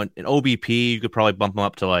 or an OBP. You could probably bump him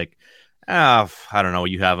up to like, I don't know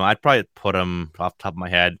what you have him. I'd probably put him off the top of my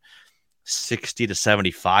head 60 to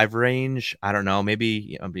 75 range. I don't know.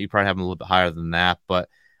 Maybe you probably have him a little bit higher than that, but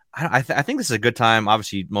I think this is a good time.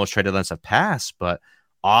 Obviously, most trade deadlines have passed, but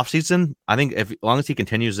offseason, I think as long as he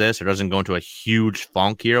continues this or doesn't go into a huge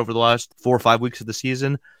funk here over the last 4 or 5 weeks of the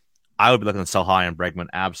season, I would be looking to sell high on Bregman.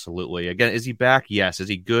 Absolutely. Again, is he back? Yes. Is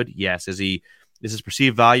he good? Yes. Is his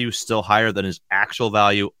perceived value still higher than his actual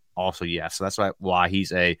value? Also, yes. So that's why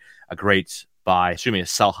he's a great buy. Excuse me, a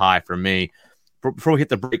sell high for me. Before we hit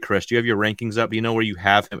the break, Chris, do you have your rankings up? Do you know where you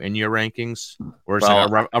have him in your rankings, or is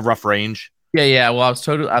it a rough range? Yeah. Well,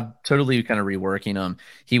 I'm totally kind of reworking him.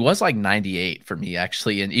 He was like 98 for me,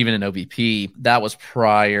 actually, and even in OBP, that was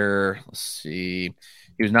prior. Let's see,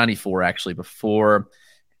 he was 94 actually before.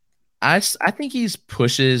 I think he's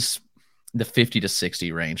pushes the 50 to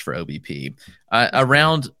 60 range for OBP.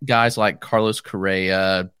 Around guys like Carlos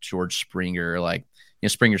Correa, George Springer,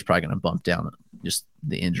 Springer's probably going to bump down just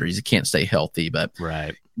the injuries. He can't stay healthy, but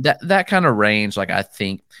right. That kind of range, I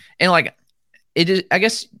think, and I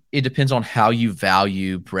guess it depends on how you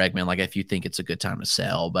value Bregman. If you think it's a good time to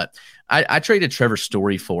sell, but I traded Trevor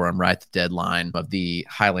Story for him right at the deadline of the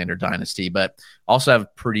Highlander dynasty, but also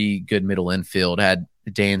have pretty good middle infield. Had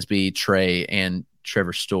Dansby, Trey, and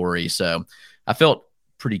Trevor Story. So I felt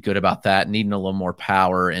pretty good about that, needing a little more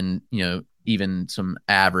power and, even some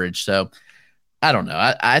average. So I don't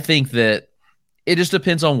know. I think that it just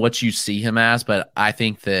depends on what you see him as, but I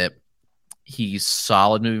think that he's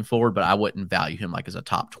solid moving forward, but I wouldn't value him as a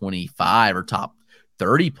top 25 or top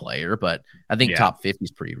 30 player, but I think top 50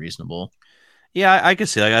 is pretty reasonable. Yeah, I could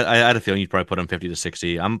see. I had a feeling you'd probably put him 50 to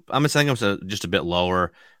 60. I'm saying him just a bit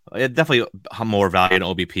lower. Definitely more value in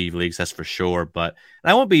OBP leagues, that's for sure. But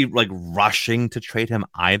I won't be rushing to trade him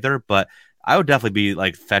either. But I would definitely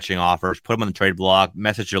be fetching offers, put him on the trade block,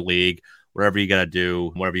 message your league, whatever you got to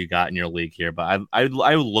do, whatever you got in your league here. But I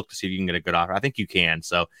would look to see if you can get a good offer. I think you can.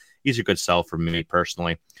 So he's a good sell for me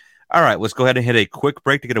personally. All right, let's go ahead and hit a quick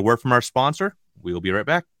break to get a word from our sponsor. We will be right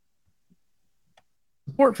back.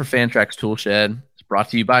 Support for Fantrax Toolshed is brought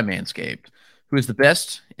to you by Manscaped, who is the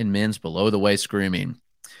best in men's below-the-waist grooming.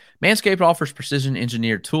 Manscaped offers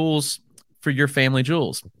precision-engineered tools for your family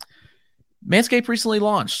jewels. Manscaped recently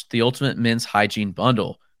launched the Ultimate Men's Hygiene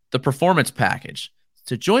Bundle, the Performance Package,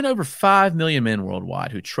 to join over 5 million men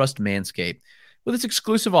worldwide who trust Manscaped with its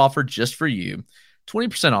exclusive offer just for you,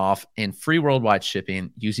 20% off and free worldwide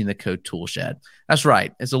shipping using the code TOOLSHED. That's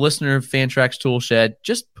right. As a listener of Fantrax Toolshed,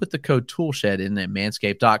 just put the code TOOLSHED in at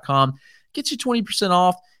manscaped.com. Gets you 20%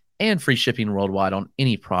 off and free shipping worldwide on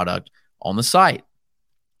any product on the site.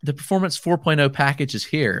 The Performance 4.0 package is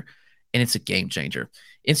here, and it's a game changer.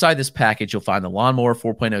 Inside this package, you'll find the Lawnmower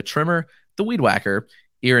 4.0 trimmer, the Weed Whacker,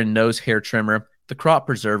 ear and nose hair trimmer, the Crop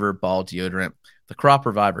Preserver ball deodorant, the Crop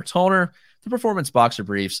Reviver toner, the Performance Boxer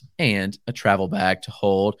Briefs, and a travel bag to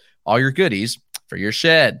hold all your goodies for your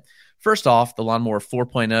shed. First off, the Lawnmower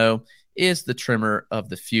 4.0 is the trimmer of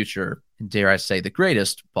the future, and dare I say, the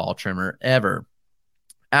greatest ball trimmer ever.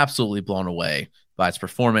 Absolutely blown away by its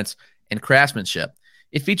performance and craftsmanship.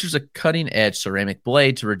 It features a cutting-edge ceramic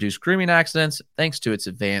blade to reduce grooming accidents thanks to its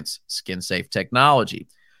advanced skin-safe technology.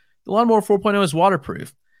 The Lawnmower 4.0 is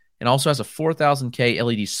waterproof and also has a 4000K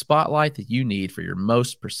LED spotlight that you need for your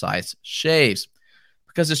most precise shaves.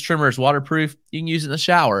 Because this trimmer is waterproof, you can use it in the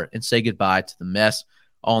shower and say goodbye to the mess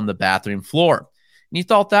on the bathroom floor. And you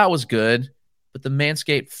thought that was good, but the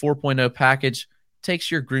Manscaped 4.0 package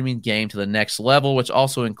takes your grooming game to the next level, which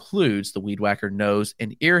also includes the Weed Whacker nose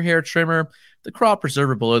and ear hair trimmer, the Crop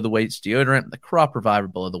Preserver below-the-waist deodorant, the Crop Reviver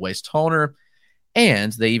below-the-waist toner,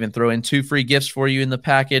 and they even throw in 2 free gifts for you in the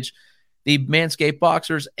package, the Manscaped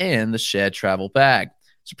Boxers and the Shed Travel Bag.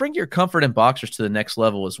 So bring your comfort and boxers to the next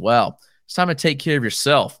level as well. It's time to take care of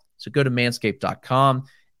yourself. So go to manscaped.com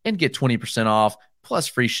and get 20% off plus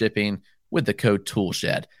free shipping with the code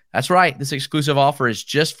TOOLSHED. That's right. This exclusive offer is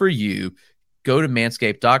just for you. Go to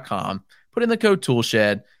manscaped.com, put in the code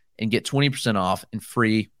TOOLSHED, and get 20% off and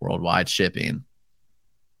free worldwide shipping.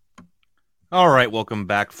 All right, welcome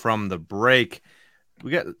back from the break.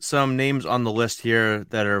 We got some names on the list here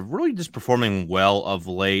that are really just performing well of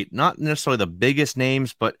late. Not necessarily the biggest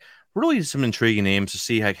names, but really some intriguing names to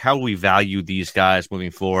see how we value these guys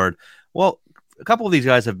moving forward. Well, a couple of these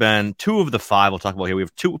guys have been 2 of the 5 we'll talk about here. We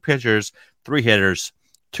have 2 pitchers, 3 hitters.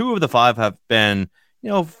 2 of the 5 have been,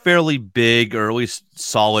 fairly big or at least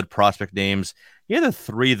solid prospect names. The other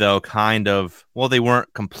 3, though, they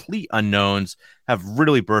weren't complete unknowns, have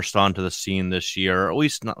really burst onto the scene this year, or at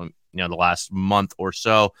least not, the last month or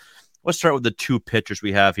so. Let's start with the 2 pitchers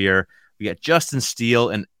we have here. We got Justin Steele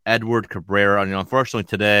and Edward Cabrera. Unfortunately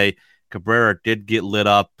today, Cabrera did get lit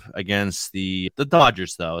up against the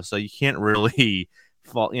Dodgers, though, so you can't really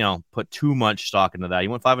put too much stock into that. He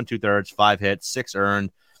went 5 2/3, 5 hits, 6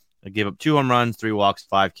 earned. I gave up 2 home runs, 3 walks,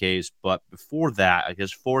 5 Ks. But before that,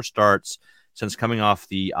 his 4 starts since coming off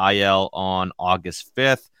the IL on August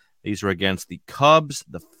 5th. These are against the Cubs,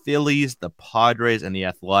 the Phillies, the Padres, and the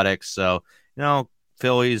Athletics. So,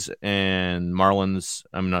 Phillies and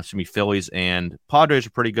Phillies and Padres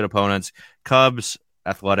are pretty good opponents. Cubs,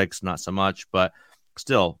 Athletics, not so much, but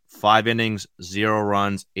still 5 innings, 0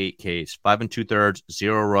 runs, 8 Ks. 5 2/3,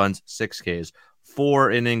 0 runs, 6 Ks.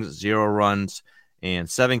 4 innings, 0 runs, and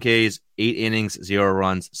 7 Ks. 8 innings, 0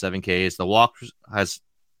 runs, 7 Ks. The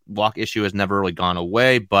walk issue has never really gone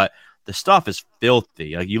away, but the stuff is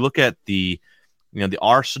filthy. Like, you look at the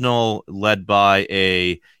Arsenal led by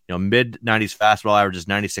a mid 90s fastball, averages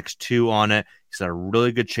 96.2 on it. He's got a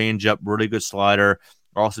really good changeup, really good slider.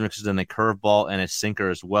 Also mixes in a curveball and a sinker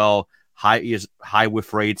as well. High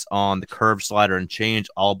whiff rates on the curve, slider, and change,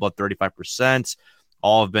 all above 35%.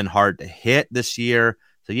 All have been hard to hit this year.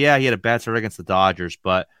 So yeah, he had a bad start against the Dodgers,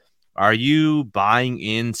 but are you buying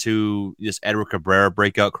into this Edward Cabrera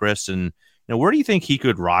breakout, Chris? And where do you think he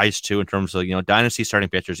could rise to in terms of dynasty starting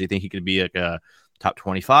pitchers? Do you think he could be like a top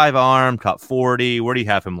 25 arm, top 40? Where do you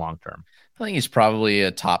have him long term? I think he's probably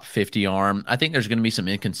a top 50 arm. I think there's going to be some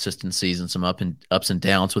inconsistencies and some ups and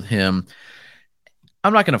downs with him.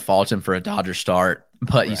 I'm not going to fault him for a Dodger start,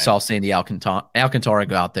 but right. You saw Sandy Alcantara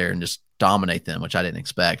go out there and just dominate them, which I didn't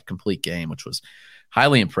expect. Complete game, which was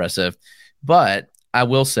highly impressive. But I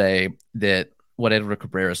will say that what Edward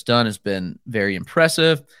Cabrera's done has been very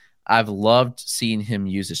impressive. I've loved seeing him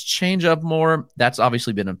use his changeup more. That's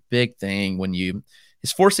obviously been a big thing.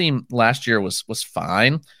 His four seam last year was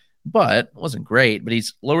fine, but wasn't great. But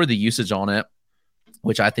he's lowered the usage on it,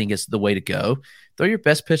 which I think is the way to go. Throw your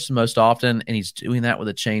best pitch the most often, and he's doing that with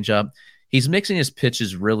a changeup. He's mixing his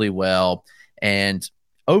pitches really well, and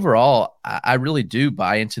overall, I really do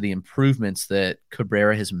buy into the improvements that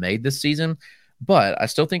Cabrera has made this season. But I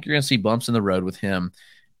still think you're going to see bumps in the road with him.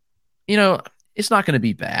 It's not going to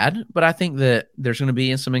be bad, but I think that there's going to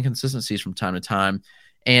be some inconsistencies from time to time.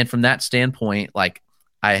 And from that standpoint,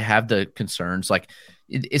 I have the concerns.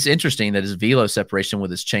 It's interesting that his velo separation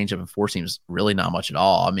with his changeup and four seam is really not much at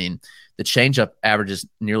all. I mean, the changeup averages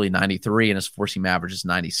nearly 93 and his four seam average is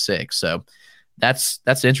 96. So that's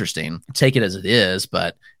interesting. Take it as it is,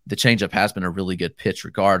 but the changeup has been a really good pitch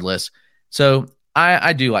regardless. So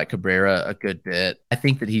I do like Cabrera a good bit. I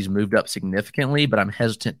think that he's moved up significantly, but I'm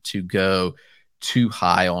hesitant to go too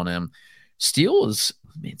high on him. Steele's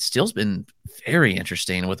been very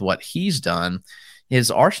interesting with what he's done. His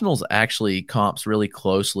Arsenal's actually comps really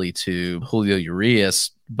closely to Julio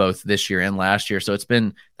Urias both this year and last year. So that's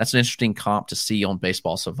an interesting comp to see on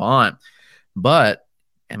Baseball Savant. But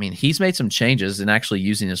I mean, he's made some changes and actually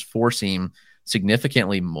using his four seam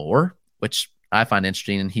significantly more, which I find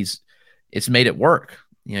interesting. And it's made it work.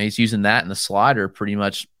 He's using that in the slider pretty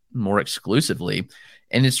much more exclusively.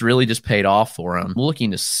 And it's really just paid off for him. I'm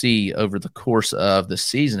looking to see over the course of the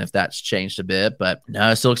season if that's changed a bit. But no,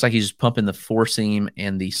 it still looks like he's just pumping the four seam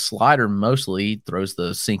and the slider mostly, throws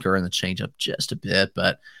the sinker and the changeup just a bit.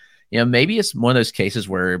 But, maybe it's one of those cases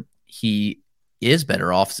where he is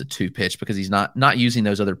better off as a two pitch because he's not using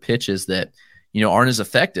those other pitches that, aren't as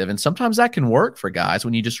effective. And sometimes that can work for guys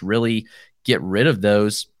when you just really get rid of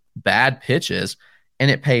those bad pitches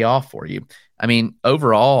and it pay off for you. I mean,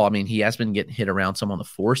 overall, he has been getting hit around some on the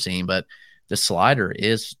four seam, but the slider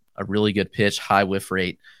is a really good pitch, high whiff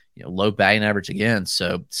rate, low batting average again.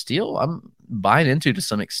 So Steele, I'm buying into to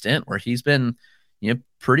some extent where he's been,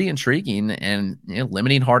 pretty intriguing and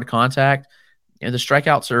limiting hard contact. The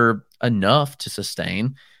strikeouts are enough to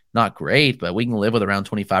sustain, not great, but we can live with around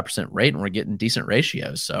 25% rate and we're getting decent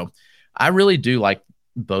ratios. So I really do like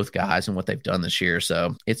both guys and what they've done this year.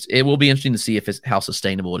 So it will be interesting to see how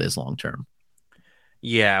sustainable it is long term.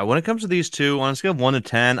 Yeah, when it comes to these two, on a scale of 1 to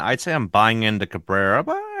 10, I'd say I'm buying into Cabrera,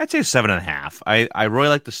 but I'd say 7.5. I really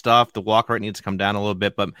like the stuff. The walk rate needs to come down a little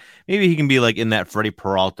bit, but maybe he can be in that Freddie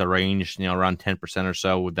Peralta range, around 10% or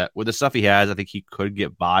so with the stuff he has. I think he could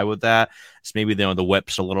get by with that. It's maybe the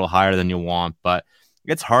whip's a little higher than you want, but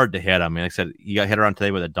it's hard to hit. Like I said, he got hit around today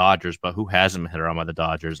with the Dodgers, but who hasn't been hit around by the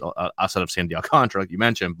Dodgers outside of Sandy Alcantara, like you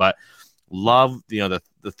mentioned? But love the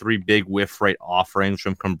three big whiff rate offerings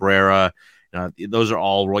from Cabrera. Those are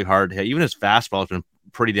all really hard to hit. Even his fastball has been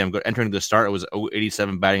pretty damn good. Entering the start, it was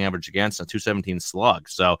 87 batting average against and 217 slug.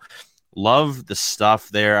 So love the stuff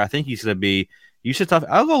there. I think he's going to be, you said tough.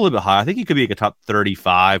 I'll go a little bit high. I think he could be a top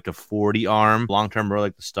 35 to 40 arm. Long term, really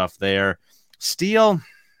like the stuff there. Steele,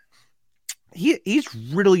 he's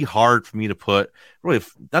really hard for me to put, really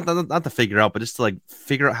not to figure out, but just to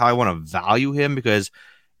figure out how I want to value him because,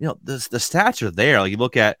 the stats are there. You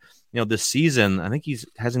look at, this season, I think he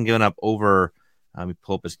hasn't given up over, let me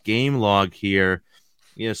pull up his game log here.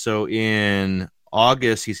 So in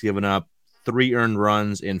August, he's given up 3 earned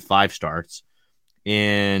runs in 5 starts.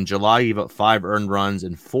 In July, he gave up 5 earned runs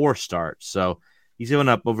in 4 starts. So he's given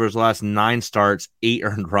up over his last 9 starts, 8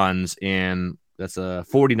 earned runs, and that's a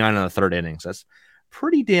 49 in the third innings. That's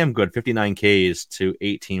pretty damn good, 59 Ks to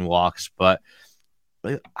 18 walks. But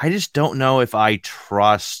I just don't know if I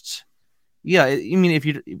trust. Yeah, I mean, if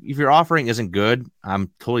your offering isn't good, I'm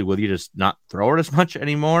totally with you. Just not throw it as much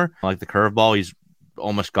anymore. Like the curveball, he's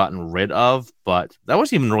almost gotten rid of, but that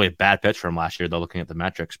wasn't even really a bad pitch for him last year, though, looking at the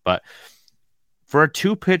metrics. But for a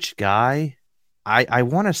 2-pitch guy, I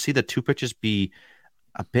want to see the 2 pitches be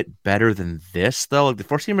a bit better than this, though. Like the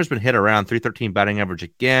four-seamer's been hit around 313 batting average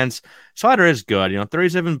against. Slider is good.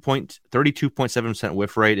 32.7%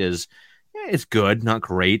 whiff rate is it's good, not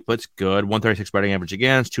great, but it's good. 136 batting average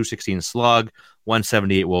against, 216 slug,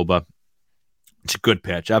 178 WOBA. It's a good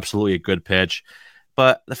pitch, absolutely a good pitch.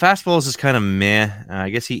 But the fastball is just kind of meh. I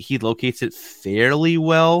guess he locates it fairly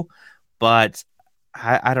well, but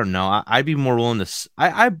I don't know. I'd be more willing to.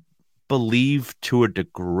 I believe to a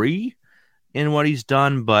degree in what he's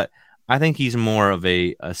done, but I think he's more of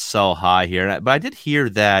a sell high here. But I did hear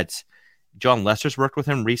that John Lester's worked with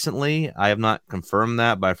him recently. I have not confirmed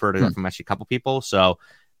that, but I've heard it from actually a couple people. So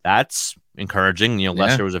that's encouraging.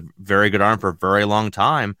 Lester was a very good arm for a very long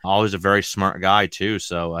time. Always a very smart guy too.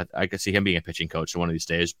 So I could see him being a pitching coach one of these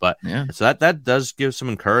days. But so that does give some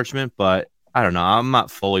encouragement. But I don't know. I'm not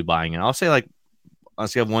fully buying it. I'll say on a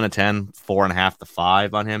scale of 1 to 10, 4.5 to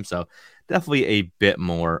 5 on him. So definitely a bit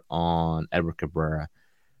more on Edward Cabrera.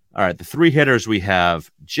 All right, the 3 hitters we have: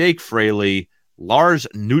 Jake Fraley, Lars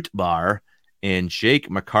Nootbaar, and Jake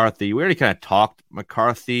McCarthy. We already kind of talked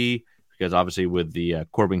McCarthy because obviously with the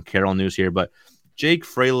Corbin Carroll news here, but Jake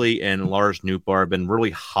Fraley and Lars Nootbaar have been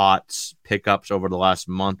really hot pickups over the last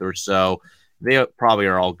month or so. They probably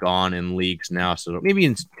are all gone in leagues now, so maybe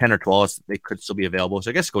in 10 or 12 they could still be available.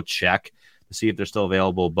 So I guess go check to see if they're still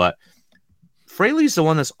available. But Fraley's the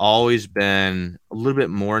one that's always been a little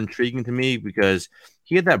bit more intriguing to me because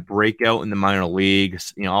he had that breakout in the minor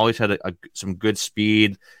leagues. Always had some good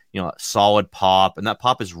speed, solid pop, and that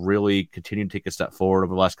pop has really continued to take a step forward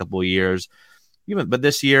over the last couple of years. But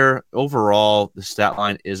this year, overall, the stat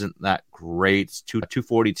line isn't that great. It's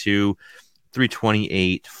 242,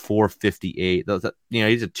 328, 458.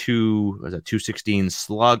 He's a 216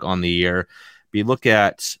 slug on the year. But you look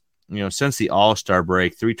at since the All-Star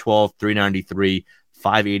break, 312, 393,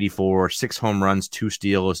 584, 6 home runs, 2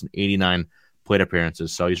 steals, and 89 plate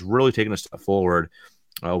appearances. So he's really taken a step forward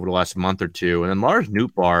over the last month or two. And then Lars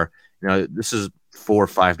Nootbaar, this is 4 or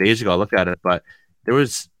 5 days ago. I looked at it, but there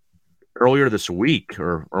was earlier this week,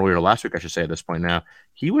 or earlier last week, I should say at this point now,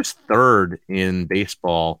 he was 3rd in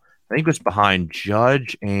baseball. I think it was behind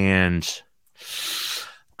Judge and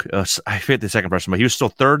I forget the second person, but he was still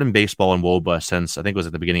 3rd in baseball in WOBA since I think it was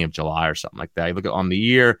at the beginning of July or something like that. You look at on the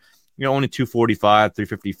year, only 245,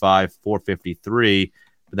 355, 453.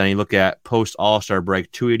 But then you look at post All-Star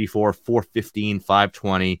break, 284, 415,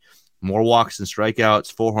 520, more walks and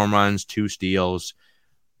strikeouts, 4 home runs, 2 steals.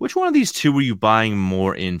 Which one of these 2 were you buying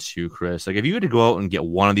more into, Chris? Like if you had to go out and get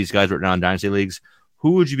one of these guys right now in Dynasty Leagues,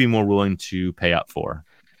 who would you be more willing to pay up for?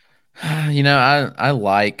 I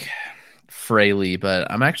like Fraley, but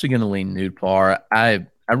I'm actually going to lean Nootbaar. I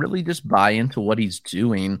really just buy into what he's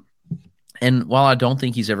doing. And while I don't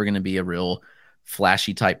think he's ever going to be a real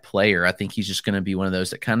flashy type player, I think he's just going to be one of those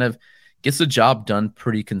that kind of gets the job done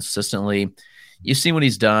pretty consistently. You've seen what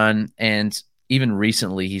he's done, and even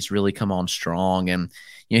recently he's really come on strong. And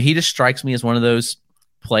he just strikes me as one of those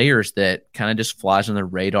players that kind of just flies on the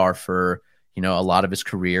radar for a lot of his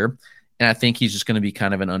career. And I think he's just going to be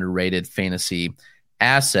kind of an underrated fantasy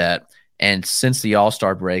asset. And since the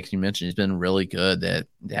All-Star break, you mentioned he's been really good. That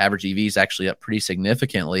the average EV is actually up pretty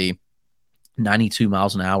significantly, 92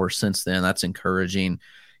 miles an hour since then. That's encouraging.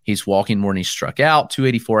 He's walking more than he struck out,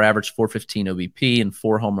 284 average, 415 OBP, and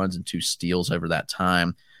 4 home runs and 2 steals over that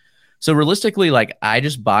time. So realistically, I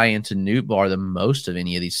just buy into Nootbaar the most of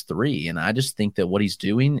any of these 3, and I just think that what he's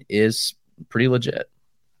doing is pretty legit.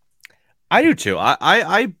 I do too.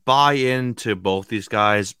 I buy into both these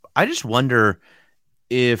guys. I just wonder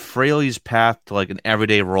if Fraley's path to an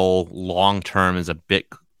everyday role long term is a bit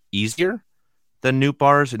easier than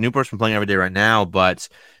Nootbaar's. Nootbaar's been playing every day right now, but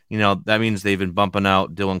that means they've been bumping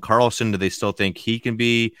out Dylan Carlson. Do they still think he can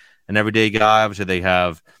be an everyday guy? Obviously, they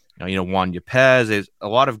have Juan Yepez. There's a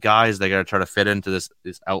lot of guys they got to try to fit into this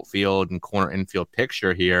outfield and corner infield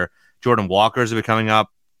picture here. Jordan Walker's be coming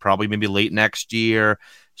up probably maybe late next year.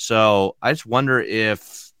 So I just wonder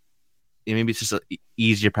if maybe it's just an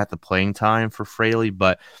easier path to playing time for Fraley.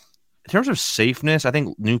 But in terms of safeness, I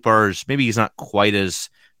think Nootbaar's maybe he's not quite as,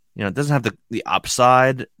 it doesn't have the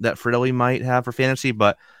upside that Fraley might have for fantasy,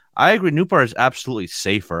 but I agree. Nootbaar is absolutely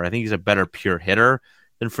safer. I think he's a better pure hitter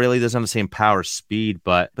than Fraley. Doesn't have the same power speed,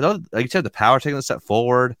 but like you said, the power taking a step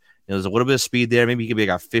forward. There's a little bit of speed there. Maybe he could be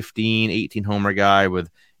like a 15, 18 homer guy with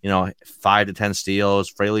 5 to 10 steals.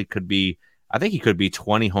 Fraley could be, I think he could be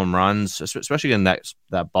 20 home runs, especially in that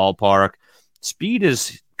ballpark. Speed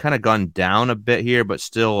has kind of gone down a bit here, but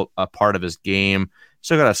still a part of his game.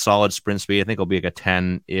 Still got a solid sprint speed. I think he'll be like a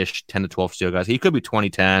 10-ish, 10 to 12 steal guys. He could be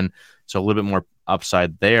 20-10, so a little bit more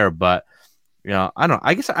upside there. But I don't know.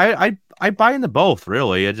 I guess I buy into both,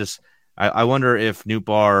 really. I wonder if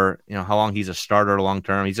Nootbaar, how long he's a starter long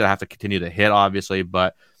term. He's gonna have to continue to hit, obviously,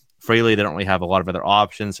 but Fraley, they don't really have a lot of other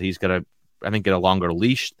options. So he's gonna, I think, get a longer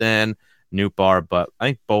leash than Nootbaar. But I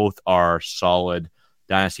think both are solid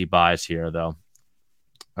dynasty buys here, though.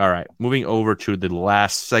 All right, moving over to the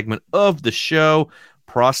last segment of the show,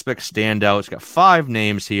 prospect standouts. Got 5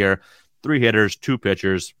 names here, 3 hitters, 2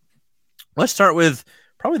 pitchers. Let's start with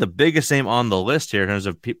probably the biggest name on the list here in terms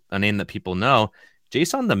of a name that people know,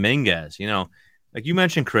 Jasson Dominguez. Like you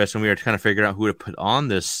mentioned, Chris, when we were kind of figuring out who to put on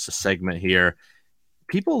this segment here,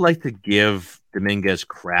 people like to give Dominguez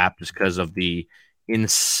crap just because of the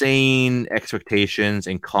insane expectations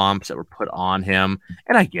and comps that were put on him.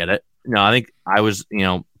 And I get it. I think I was,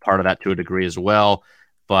 part of that to a degree as well.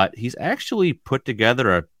 But he's actually put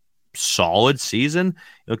together a solid season.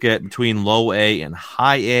 Look at between low A and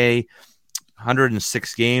high A,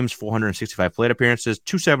 106 games, 465 plate appearances,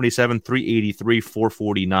 277, 383,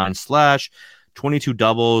 449 slash, 22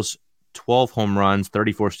 doubles, 12 home runs,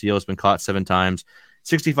 34 steals, been caught 7 times,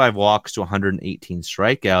 65 walks to 118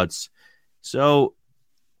 strikeouts. So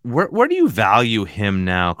where do you value him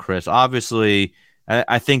now, Chris? Obviously,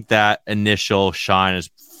 I think that initial shine is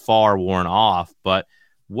far worn off, but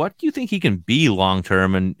what do you think he can be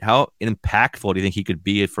long-term, and how impactful do you think he could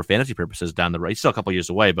be for fantasy purposes down the road? He's still a couple years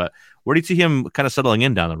away, but where do you see him kind of settling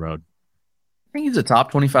in down the road? I think he's a top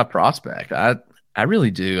 25 prospect. I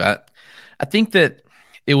really do. I think that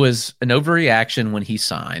it was an overreaction when he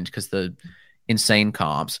signed because the insane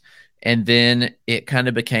comps, and then it kind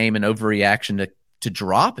of became an overreaction to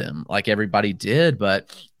drop him like everybody did.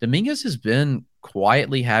 But Dominguez has been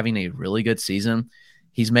quietly having a really good season.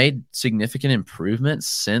 He's made significant improvements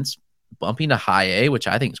since bumping to high A, which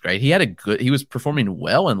I think is great. He was performing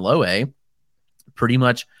well in low A, pretty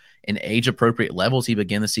much in age appropriate levels. He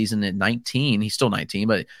began the season at 19. He's still 19,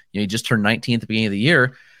 but he just turned 19 at the beginning of the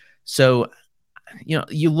year. So,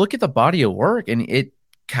 you look at the body of work and it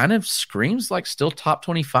kind of screams like still top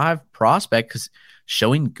 25 prospect because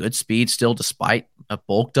showing good speed still despite a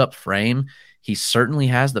bulked up frame. He certainly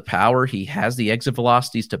has the power. He has the exit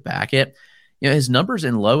velocities to back it. His numbers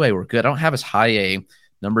in low A were good. I don't have his high A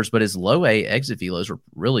numbers, but his low A exit velos were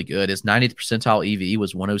really good. His 90th percentile EV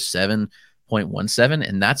was 107.17,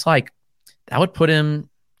 and that would put him,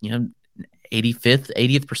 85th,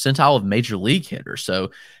 80th percentile of major league hitters.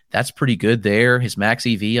 So that's pretty good there. His max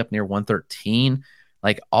EV up near 113.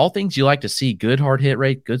 Like all things you like to see: good hard hit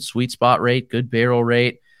rate, good sweet spot rate, good barrel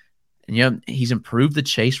rate. And he's improved the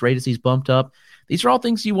chase rate as he's bumped up. These are all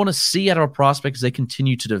things you want to see out of a prospect as they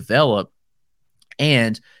continue to develop.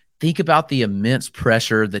 And think about the immense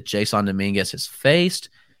pressure that Jasson Dominguez has faced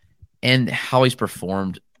and how he's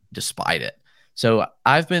performed despite it. So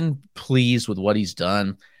I've been pleased with what he's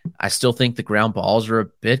done. I still think the ground balls are a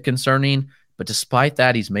bit concerning, but despite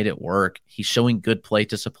that, he's made it work. He's showing good plate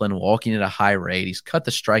discipline, walking at a high rate. He's cut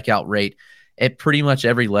the strikeout rate at pretty much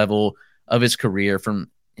every level of his career.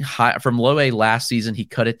 From low A last season, he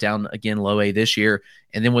cut it down again low A this year,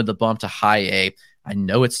 and then with the bump to high A, I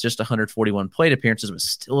know it's just 141 plate appearances, but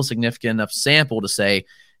still a significant enough sample to say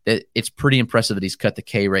that it's pretty impressive that he's cut the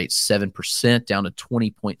K rate 7% down to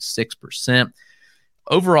 20.6%.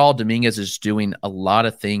 Overall, Dominguez is doing a lot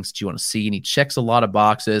of things that you want to see, and he checks a lot of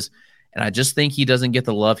boxes. And I just think he doesn't get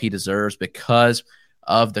the love he deserves because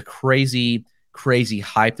of the crazy, crazy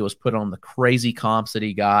hype that was put on the crazy comps that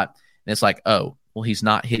he got. And it's like, oh, well, he's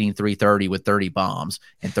not hitting 330 with 30 bombs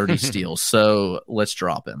and 30 steals, so let's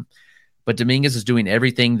drop him. But Dominguez is doing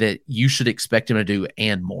everything that you should expect him to do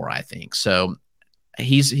and more, I think. So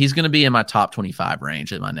he's going to be in my top 25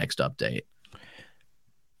 range in my next update.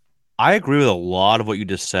 I agree with a lot of what you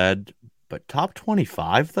just said, but top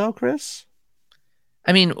 25 though, Chris?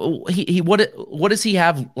 I mean, what does he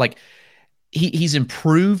have? Like he's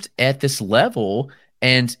improved at this level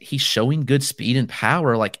and he's showing good speed and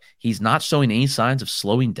power. Like he's not showing any signs of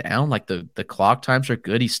slowing down. Like the clock times are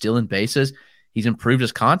good. He's still in bases. He's improved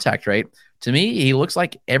his contact rate. To me, he looks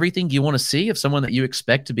like everything you want to see of someone that you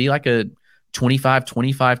expect to be like a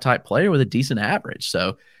 25-25 type player with a decent average.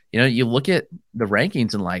 So, you look at the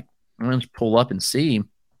rankings and like, I'm going to pull up and see.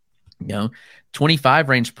 25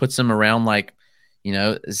 range puts him around like,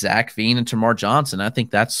 Zach Veen and Tamar Johnson. I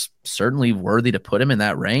think that's certainly worthy to put him in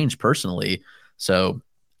that range personally. So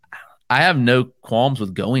I have no qualms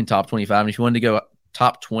with going top 25. And if you wanted to go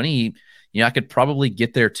top 20, I could probably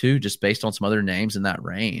get there too, just based on some other names in that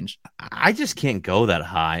range. I just can't go that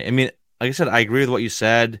high. I mean, like I said, I agree with what you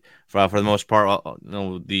said for the most part.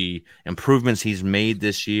 The improvements he's made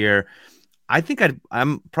this year. I think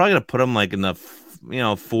I'm probably gonna put him like in the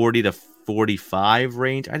 40 to 45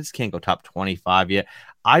 range. I just can't go top 25 yet.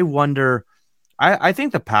 I wonder. I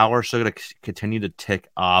think the power is still gonna continue to tick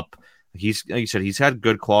up. He's, like you said, he's had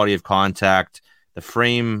good quality of contact. The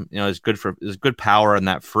frame, is good power in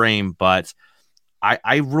that frame, but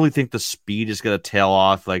I really think the speed is going to tail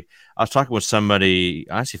off. Like, I was talking with somebody,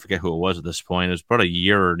 I honestly forget who it was at this point. It was about a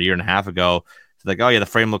year and a half ago. It's like, oh yeah, the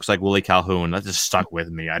frame looks like Willie Calhoun. That just stuck with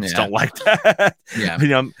me. I just don't like that. Yeah.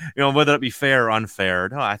 Whether it be fair or unfair.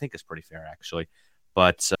 No, I think it's pretty fair actually.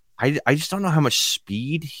 But I just don't know how much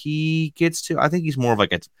speed he gets to. I think he's more of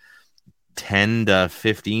like a 10 to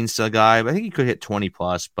 15 still guy, but I think he could hit 20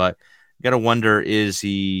 plus. But you got to wonder, is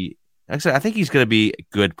he? Like I said, I think he's going to be a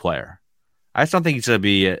good player. I just don't think he's going to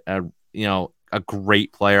be a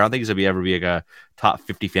great player. I don't think he's going to ever be like a top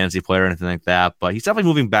 50 fantasy player or anything like that. But he's definitely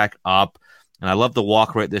moving back up. And I love the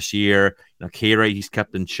walk rate this year. K rate he's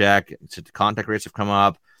kept in check. The contact rates have come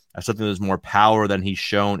up. That's something that's more power than he's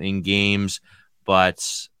shown in games. But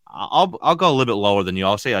I'll go a little bit lower than you.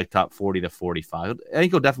 I'll say like top 40 to 45. I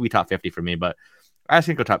think he'll definitely be top 50 for me, but I just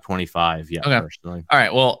think go top 25. Yeah, okay. Personally. All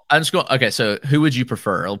right. Well, I'm just going. Okay, so who would you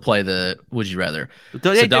prefer? I'll play the would you rather.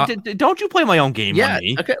 Don't you play my own game on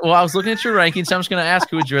me? Okay. Well, I was looking at your rankings, so I'm just going to ask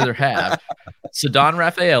who would you rather have, Ceddanne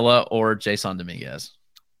Rafaela or Jason Dominguez?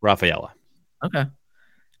 Rafaela. Okay.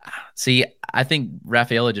 See, I think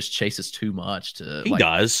Rafaela just chases too much.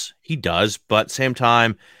 He does, but same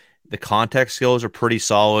time, the contact skills are pretty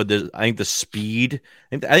solid. I think the speed.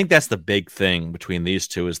 I think that's the big thing between these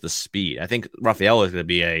two is the speed. I think Rafaela is going to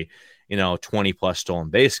be a 20 plus stolen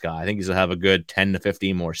base guy. I think he's going to have a good 10 to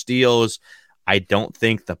 15 more steals. I don't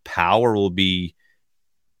think the power will be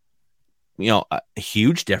a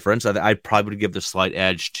huge difference. I'd probably give the slight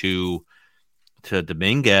edge to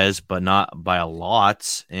Dominguez, but not by a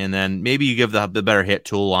lot. And then maybe you give the better hit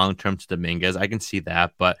tool long term to Dominguez. I can see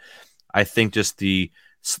that, but I think just the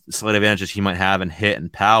slight advantages he might have in hit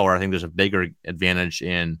and power, I think there's a bigger advantage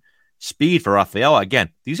in speed for Rafaela. Again,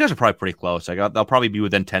 these guys are probably pretty close. They'll probably be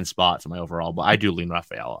within 10 spots in my overall, but I do lean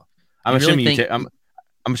Rafaela. I'm assuming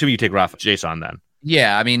you take Jason then.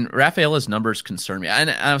 Yeah, I mean, Rafaela's numbers concern me.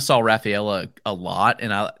 I saw Rafaela a lot,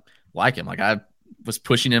 and I like him. Like, I was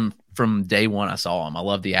pushing him from day one I saw him. I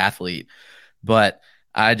love the athlete, but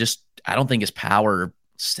I don't think his power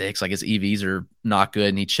sticks. Like, his EVs are not good,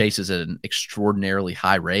 and he chases at an extraordinarily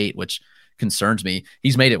high rate, which concerns me.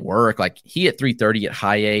 He's made it work. Like, he hit 330 at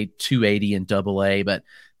high A, 280 in double A, but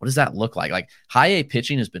what does that look like? Like, high A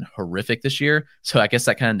pitching has been horrific this year, so I guess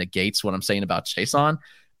that kind of negates what I'm saying about Jason,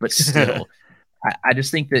 but still, I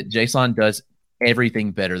just think that Jason does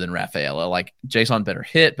everything better than Rafaela. Like, Jason better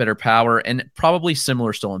hit, better power, and probably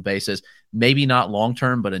similar stolen bases. Maybe not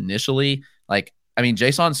long-term, but initially, like, I mean,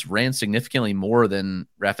 Jason's ran significantly more than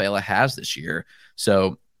Rafaela has this year.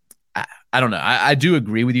 So I don't know. I do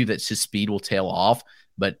agree with you that his speed will tail off,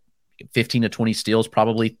 but 15 to 20 steals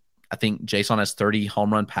probably. I think Jason has 30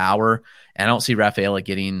 home run power, and I don't see Rafaela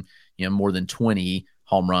getting more than 20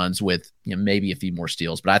 home runs with maybe a few more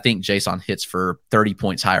steals. But I think Jason hits for 30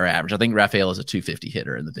 points higher average. I think Rafaela is a 250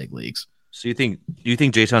 hitter in the big leagues. So do you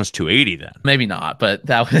think Jason's 280 then? Maybe not, but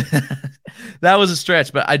that was a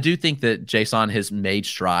stretch. But I do think that Jason has made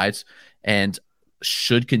strides and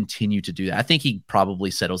should continue to do that. I think he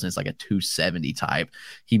probably settles in as like a 270 type.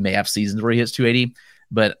 He may have seasons where he hits 280,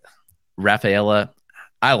 but Rafaela,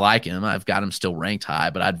 I like him. I've got him still ranked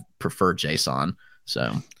high, but I'd prefer Jason.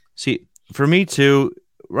 So see, for me too,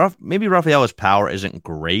 maybe Rafaela's power isn't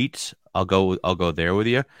great. I'll go there with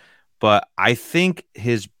you, but I think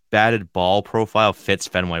his batted ball profile fits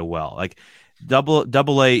Fenway well. Like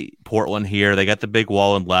double A Portland here, they got the big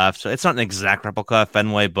wall and left, so it's not an exact replica of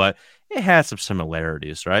Fenway, but it has some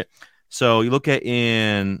similarities, right? So you look at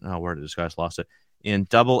where did this guy's lost it? In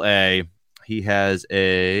double A, he has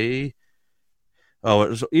even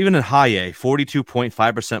in high A,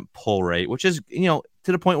 42.5% pull rate, which is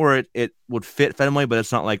to the point where it would fit Fenway, but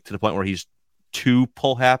it's not like to the point where he's too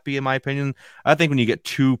pull happy, in my opinion. I think when you get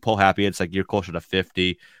too pull happy, it's like you're closer to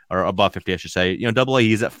 50 or above 50, I should say. Double A,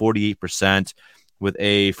 he's at 48% with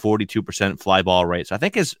a 42% fly ball rate. So I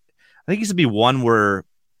think he's to be one where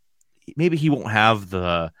maybe he won't have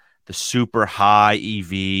the the super high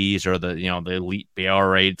EVs or the elite barrel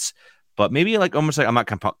rates. But maybe almost like I'm not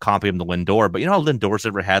comping him to Lindor, but how Lindor's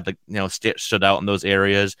ever had stood out in those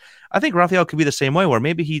areas. I think Raphael could be the same way, where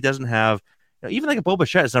maybe he doesn't have even like a Bo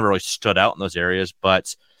Bichette has never really stood out in those areas,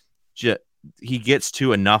 but he gets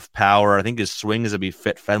to enough power. I think his swing is to be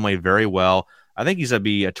fit Fenway very well. I think he's going to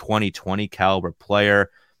be a 2020 caliber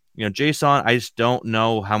player. Jason, I just don't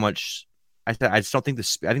know how much. I just don't think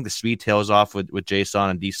I think the speed tails off with Jason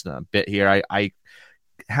a decent bit here. I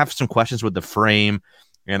have some questions with the frame.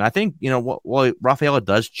 And I think, while Rafaela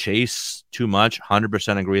does chase too much,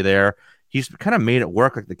 100% agree there. He's kind of made it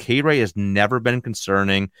work. Like the K rate has never been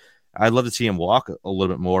concerning. I'd love to see him walk a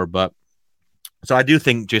little bit more, but so I do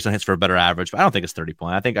think Jason hits for a better average, but I don't think it's 30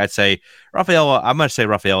 point. I think I'd say Rafaela, I'm going to say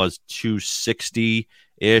Rafaela is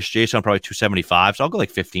 260-ish. Jason probably 275. So I'll go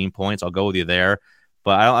like 15 points. I'll go with you there.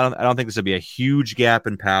 But I don't think this would be a huge gap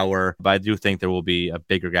in power, but I do think there will be a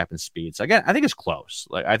bigger gap in speed. So again, I think it's close.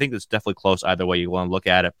 I think it's definitely close either way you want to look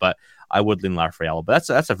at it, but I would lean Rafaela. But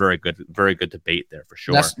that's a very good debate there for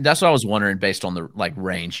sure. That's what I was wondering based on the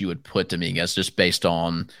range you would put Dominguez, just based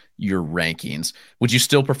on your rankings. Would you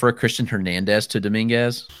still prefer Christian Hernandez to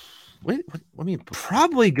Dominguez? Wait, I mean,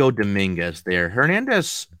 probably go Dominguez there.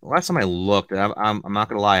 Hernandez, last time I looked, and I'm not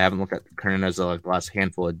going to lie, I haven't looked at Hernandez the last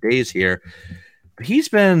handful of days here. He's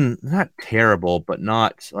been not terrible, but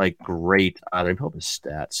not great either. Let me pull up his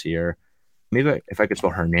stats here. Maybe if I could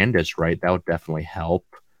spell Hernandez right, that would definitely help.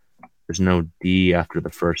 There's no D after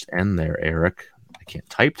the first N there, Eric. I can't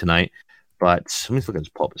type tonight, but let me look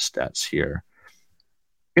at pull up his stats here.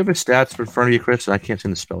 You have his stats in front of you, Chris, and I can't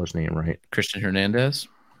seem to spell his name right. Christian Hernandez?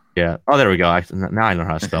 Yeah. Oh, there we go. Now I know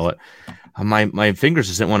how to spell it. My fingers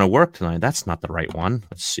just didn't want to work tonight. That's not the right one.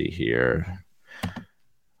 Let's see here.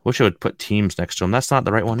 Wish I would put teams next to them. That's not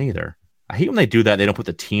the right one either. I hate when they do that. They don't put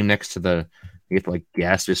the team next to you have to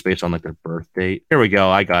guess just based on their birth date. Here we go.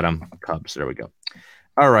 I got them. Cubs. There we go.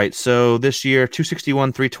 All right. So this year,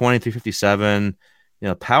 261, 320, 357.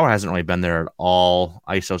 Power hasn't really been there at all.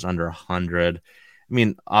 ISO's under 100. I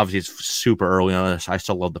mean, obviously it's super early on this. I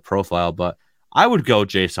still love the profile, but I would go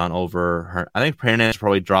Jason over her. I think Hernandez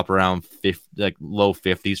probably drop around low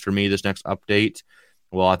 50s for me this next update.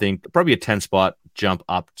 Well, I think probably a 10 spot jump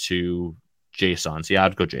up to Jason. So yeah,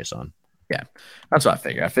 I'd go Jason. Yeah, that's what I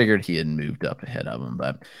figured. I figured he had moved up ahead of him,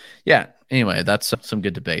 but yeah. Anyway, that's some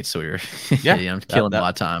good debate. So we're I'm killing a lot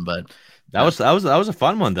of time, but that was a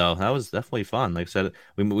fun one though. That was definitely fun. Like I said,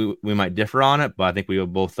 we might differ on it, but I think we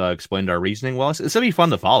both explained our reasoning well. It's gonna be fun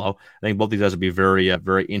to follow. I think both these guys will be very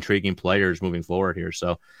very intriguing players moving forward here.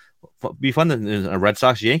 So be fun to a Red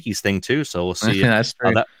Sox Yankees thing too. So we'll see that's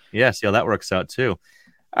how that works out too.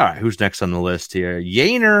 All right, who's next on the list here?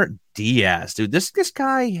 Yainer Diaz. Dude, this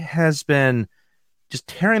guy has been just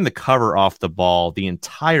tearing the cover off the ball the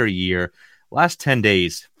entire year. Last 10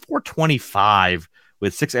 days, 425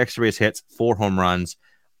 with 6 extra base hits, 4 home runs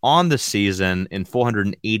on the season in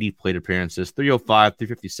 480 plate appearances, 305,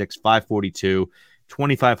 356, 542,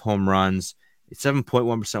 25 home runs,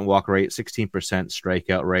 7.1% walk rate, 16%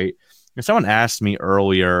 strikeout rate. And someone asked me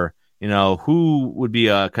earlier, who would be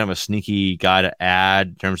a kind of a sneaky guy to add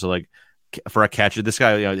in terms of for a catcher? This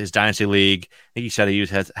guy, his dynasty league, I think he said he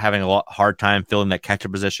was having a hard time filling that catcher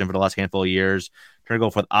position for the last handful of years. Trying to go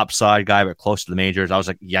for the upside guy, but close to the majors. I was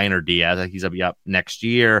like Yainer Diaz. I think he's going to be up next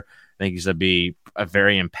year. I think he's going to be a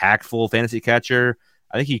very impactful fantasy catcher.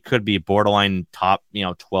 I think he could be borderline top,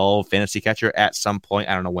 12 fantasy catcher at some point.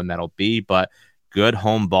 I don't know when that'll be, but good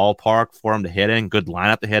home ballpark for him to hit in, good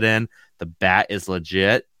lineup to hit in. The bat is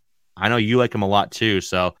legit. I know you like him a lot too.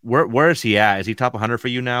 So where is he at? Is he top 100 for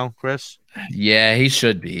you now, Chris? Yeah, he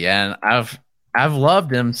should be. And I've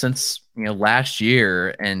loved him since last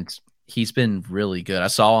year, and he's been really good. I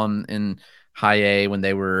saw him in High A when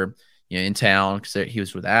they were in town because he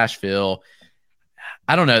was with Asheville.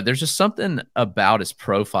 I don't know. There's just something about his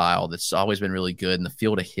profile that's always been really good, and the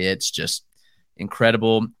field of hits just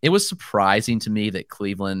incredible. It was surprising to me that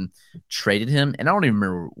Cleveland traded him, and I don't even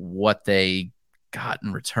remember what they got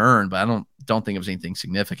in return, but I don't think it was anything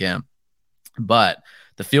significant. But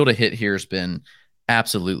the field of hit here has been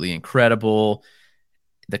absolutely incredible.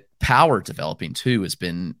 The power developing too has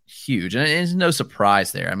been huge, and it's no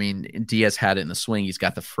surprise there. I mean, Diaz had it in the swing. He's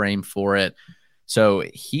got the frame for it. So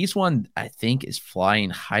he's one I think is flying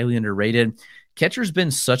highly underrated. Catcher's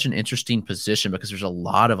been such an interesting position because there's a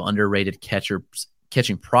lot of underrated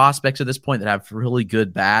catching prospects at this point that have really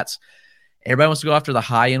good bats. Everybody wants to go after the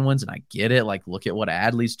high-end ones, and I get it. Look at what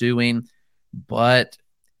Adley's doing, but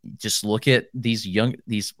just look at these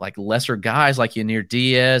lesser guys like Yainer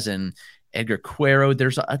Diaz and Edgar Quero.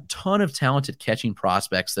 There's a ton of talented catching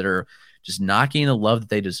prospects that are just not getting the love that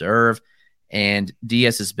they deserve. And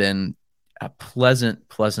Diaz has been a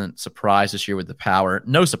pleasant surprise this year with the power.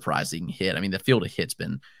 No surprise he can hit. I mean, the field of hit's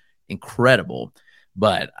been incredible,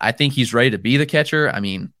 but I think he's ready to be the catcher. I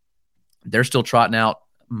mean, they're still trotting out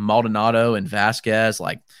Maldonado and Vasquez.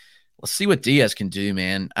 Like, let's see what Diaz can do,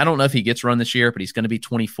 man. I don't know if he gets run this year, but he's going to be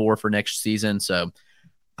 24 for next season. So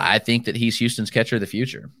I think that he's Houston's catcher of the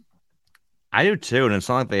future. I do too, and it's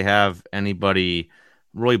not like they have anybody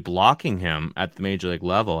really blocking him at the major league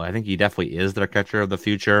level. I think he definitely is their catcher of the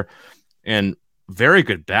future, and very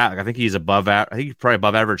good bat. I think he's above. I think he's probably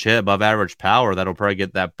above average hit, above average power. That'll probably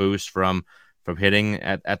get that boost from hitting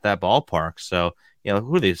at that ballpark. So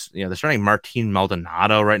who are these? They're starting Martin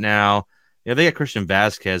Maldonado right now. They got Christian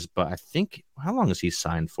Vasquez, but I think how long is he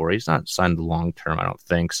signed for? He's not signed long term, I don't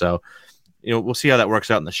think. So we'll see how that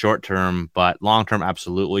works out in the short term, but long term,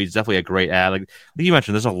 absolutely, he's definitely a great add. Like you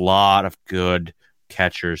mentioned, there's a lot of good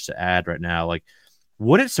catchers to add right now. Like,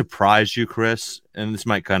 would it surprise you, Chris? And this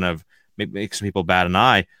might kind of make some people bat an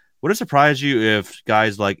eye. Would it surprise you if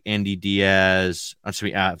guys like Andy Diaz,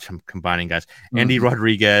 I'm combining guys, Andy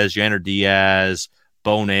Rodriguez, Yander Diaz,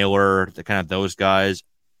 Bo Naylor, those guys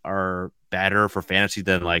are better for fantasy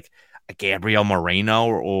than like a Gabriel Moreno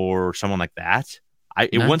or someone like that?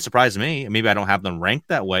 It wouldn't surprise me. Maybe I don't have them ranked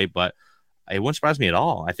that way, but it wouldn't surprise me at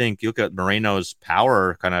all. I think you look at Moreno's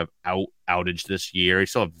power kind of outage this year.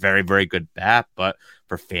 He's still a very, very good bat, but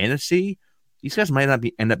for fantasy, these guys might not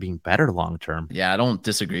end up being better long term. Yeah, I don't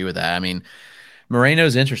disagree with that. I mean,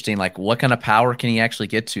 Moreno's interesting. Like, what kind of power can he actually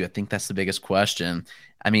get to? I think that's the biggest question.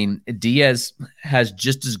 I mean, Diaz has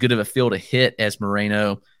just as good of a feel to hit as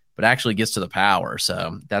Moreno, but actually gets to the power.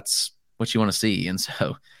 So that's what you want to see. And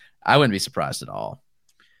so I wouldn't be surprised at all.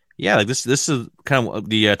 Yeah, like this is kind of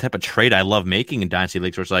the type of trade I love making in Dynasty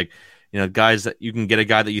Leagues, where it's like, guys that you can get a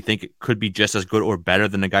guy that you think could be just as good or better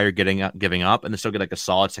than the guy you're giving up, and then still get like a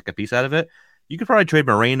solid second piece out of it. You could probably trade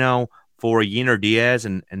Moreno for Yander Diaz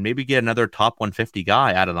and maybe get another top 150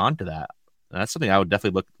 guy added on to that. And that's something I would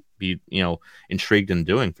definitely be intrigued in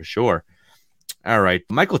doing for sure. All right,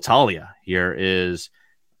 Michael Toglia here is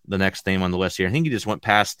the next name on the list here. I think he just went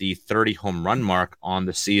past the 30 home run mark on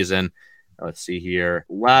the season. Let's see here.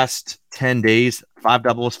 Last 10 days, 5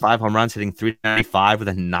 doubles, 5 home runs, hitting .395 with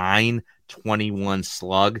a .921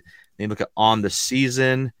 slug. Then look at on the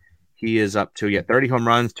season, he is up to 30 home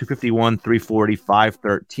runs, 251, 340,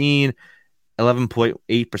 513,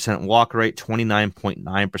 11.8% walk rate,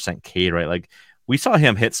 29.9% K rate. Like, we saw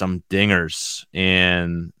him hit some dingers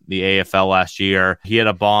in the AFL last year. He had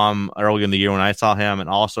a bomb early in the year when I saw him, and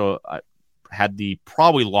also had the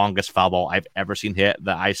probably longest foul ball I've ever seen hit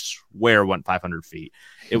that I swear went 500 feet.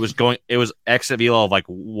 It was exit velo of like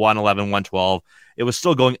 111, 112. It was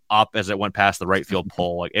still going up as it went past the right field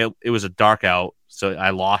pole. Like it was a dark out, so I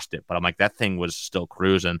lost it. But I'm like, that thing was still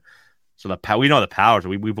cruising. So we know the powers.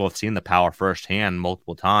 We both seen the power firsthand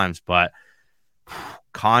multiple times, but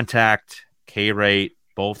contact, K rate,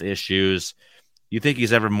 both issues. You think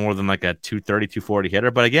he's ever more than like a 230, 240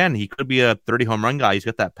 hitter? But again, he could be a 30 home run guy. He's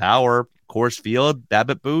got that power, Coors Field,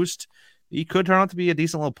 BABIP boost. He could turn out to be a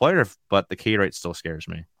decent little player, but the K rate still scares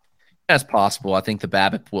me. That's possible. I think the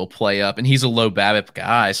BABIP will play up, and he's a low BABIP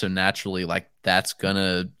guy, so naturally, like, that's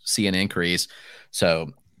gonna see an increase.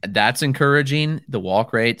 So that's encouraging. The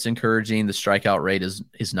walk rate's encouraging. The strikeout rate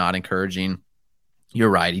is not encouraging. You're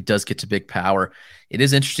right. He does get to big power. It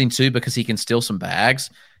is interesting too because he can steal some bags.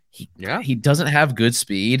 He doesn't have good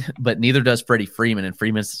speed, but neither does Freddie Freeman, and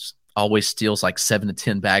Freeman always steals like 7 to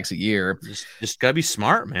 10 bags a year. Just gotta be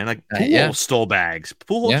smart, man. Like Pujols stole bags.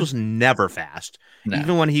 Pujols was never fast. No.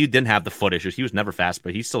 Even when he didn't have the foot issues, he was never fast,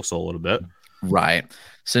 but he still stole a little bit. Right.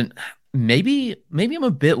 So maybe I'm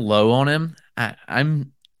a bit low on him.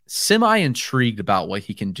 I'm semi-intrigued about what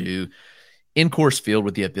he can do in Coors Field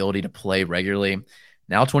with the ability to play regularly.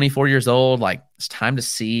 Now 24 years old, like, it's time to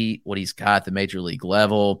see what he's got at the major league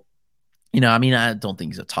level. I mean, I don't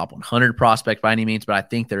think he's a top 100 prospect by any means, but I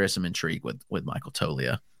think there is some intrigue with Michael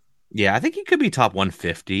Toglia. Yeah, I think he could be top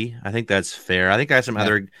 150. I think that's fair. I think I have some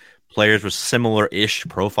other players with similar-ish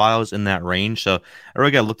profiles in that range, so I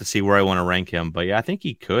really got to look to see where I want to rank him. But yeah, I think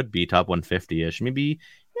he could be top 150-ish, maybe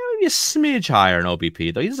a smidge higher in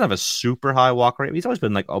OBP, though he doesn't have a super high walk rate. He's always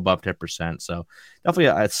been like above 10%, so definitely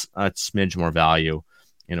a smidge more value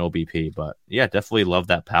in OBP. But yeah, definitely love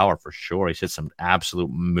that power for sure. He's hit some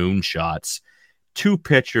absolute moonshots. 2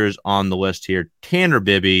 pitchers on the list here, Tanner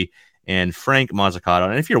Bibby and Frank Mazzucato.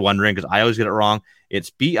 And if you're wondering, because I always get it wrong,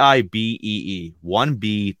 it's Bibee, 1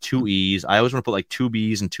 B, 2 E's. I always want to put like 2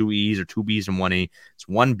 B's and 2 E's or 2 B's and 1 E. It's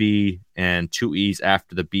 1 B and 2 E's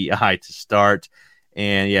after the BI to start.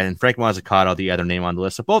 And Frank Mazzucato, the other name on the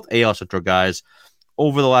list. So both AL Central guys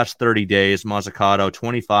over the last 30 days. Mazzucato,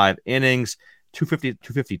 25 innings,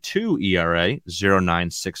 252 ERA,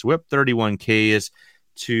 0.96 whip, 31 Ks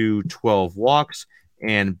to 12 walks.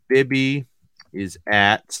 And Bibby is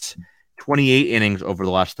at 28 innings over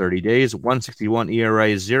the last 30 days, 161 ERA,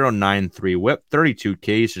 0.93 whip, 32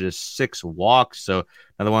 Ks to just 6 walks. So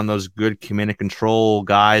another one of those good command and control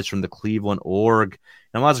guys from the Cleveland org.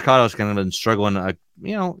 Now, Mazzucato's kind of been struggling.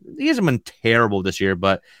 He hasn't been terrible this year,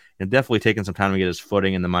 but definitely taking some time to get his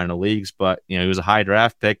footing in the minor leagues. But, he was a high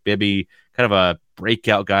draft pick. Bibby, kind of a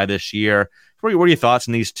breakout guy this year. What are your thoughts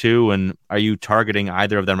on these two, and are you targeting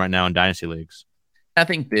either of them right now in dynasty leagues? I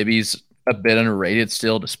think Bibby's a bit underrated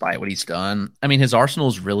still, despite what he's done. I mean, his arsenal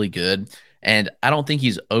is really good, and I don't think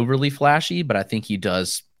he's overly flashy, but I think he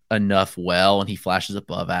does enough well, and he flashes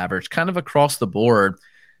above average, kind of across the board,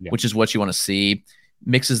 which is what you want to see.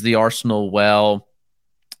 Mixes the arsenal well.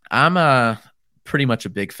 I'm pretty much a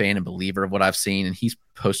big fan and believer of what I've seen, and he's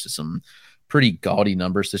posted some pretty gaudy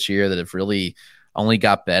numbers this year that have really only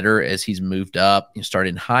got better as he's moved up. He started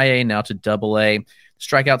in high A, now to double A.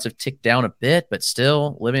 Strikeouts have ticked down a bit, but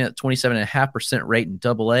still living at 27.5% rate in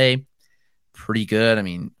double A. Pretty good. I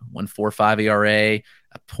mean, 1.45 ERA,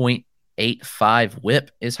 a 0.85 whip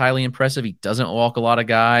is highly impressive. He doesn't walk a lot of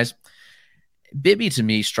guys. Bibby, to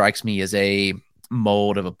me, strikes me as a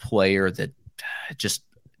mold of a player that just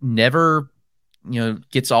never,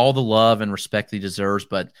 gets all the love and respect he deserves,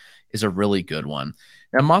 but is a really good one.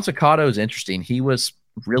 Now, Mazzucato is interesting. He was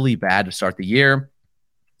really bad to start the year.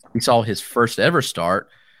 We saw his first ever start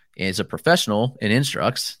as a professional in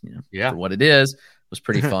Instructs. For what it is, was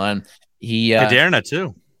pretty fun. Caderna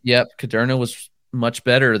too. Yep, Caderna was much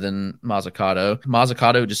better than Mazzucato.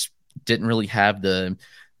 Mazzucato just didn't really have the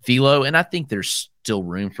velo, and I think there's still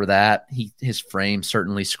room for that. His frame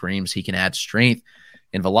certainly screams he can add strength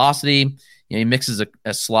and velocity. He mixes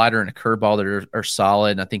a slider and a curveball that are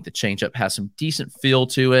solid, and I think the changeup has some decent feel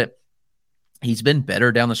to it. He's been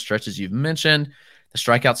better down the stretch, as you've mentioned. The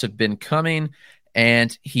strikeouts have been coming,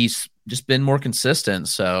 and he's just been more consistent.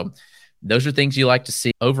 So those are things you like to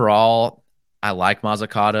see. Overall, I like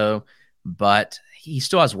Mazzucato, but he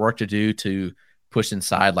still has work to do to push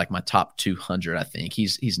inside like my top 200, I think.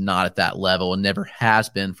 He's not at that level and never has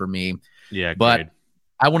been for me. Yeah, but agreed.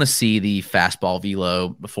 I want to see the fastball velo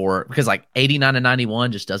before, because like 89 and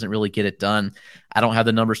 91 just doesn't really get it done. I don't have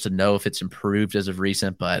the numbers to know if it's improved as of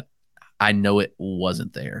recent, but I know it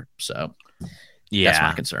wasn't there. So that's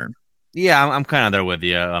my concern. Yeah, I'm kind of there with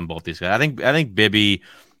you on both these guys. I think Bibby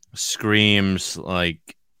screams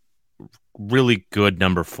like really good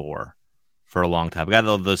number 4 for a long time. A guy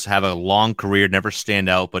that'll just have a long career, never stand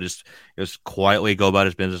out, but just quietly go about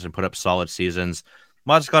his business and put up solid seasons.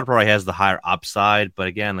 Mazzucato probably has the higher upside, but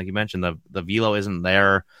again, like you mentioned, the velo isn't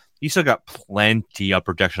there. He's still got plenty of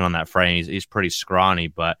projection on that frame. He's pretty scrawny,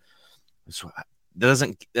 but that's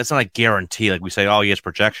not a guarantee. Like we say, oh, he has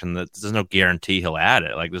projection. There's no guarantee he'll add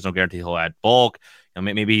it. Like there's no guarantee he'll add bulk.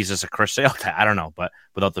 Maybe he's just a Chris Sale. I don't know, but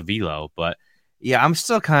without the velo. But yeah, I'm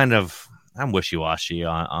still I'm wishy-washy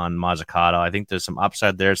on Mazzucato. I think there's some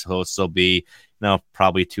upside there, so he'll still be,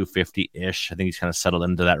 probably 250-ish. I think he's kind of settled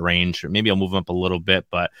into that range. Or maybe I'll move him up a little bit,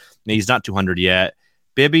 but he's not 200 yet.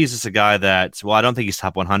 Bibby's just a guy that, I don't think he's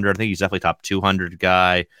top 100. I think he's definitely top 200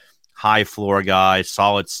 guy, high floor guy,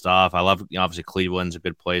 solid stuff. I love, obviously Cleveland's a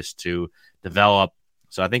good place to develop.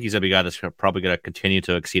 So I think he's going to be a guy that's probably going to continue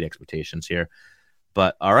to exceed expectations here.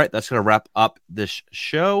 But all right, that's going to wrap up this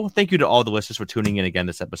show. Thank you to all the listeners for tuning in again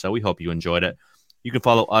this episode. We hope you enjoyed it. You can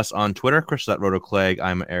follow us on Twitter. Chris is at RotoClegg.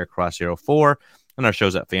 I'm Eric Cross04. And our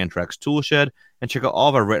show's at Fantrax Toolshed. And check out all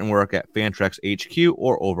of our written work at Fantrax HQ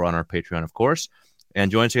or over on our Patreon, of course. And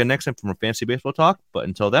join us again next time for more Fantasy Baseball Talk. But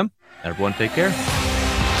until then, everyone take care.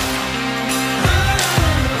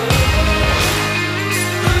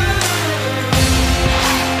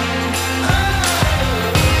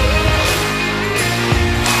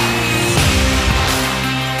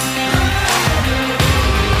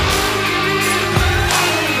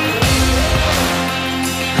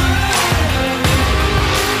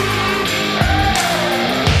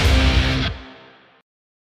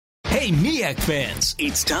 MEAC fans,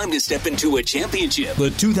 it's time to step into a championship. The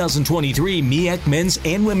 2023 MEAC Men's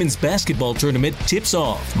and Women's Basketball Tournament tips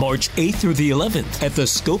off March 8th through the 11th at the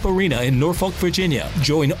Scope Arena in Norfolk, Virginia.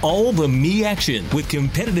 Join all the Me action with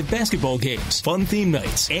competitive basketball games, fun theme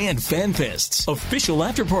nights, and fan fests, official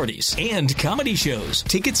after parties, and comedy shows.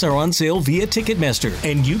 Tickets are on sale via Ticketmaster,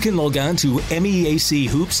 and you can log on to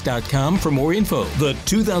meachoops.com for more info. The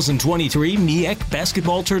 2023 MEAC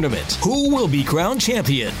Basketball Tournament. Who will be crowned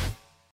champion?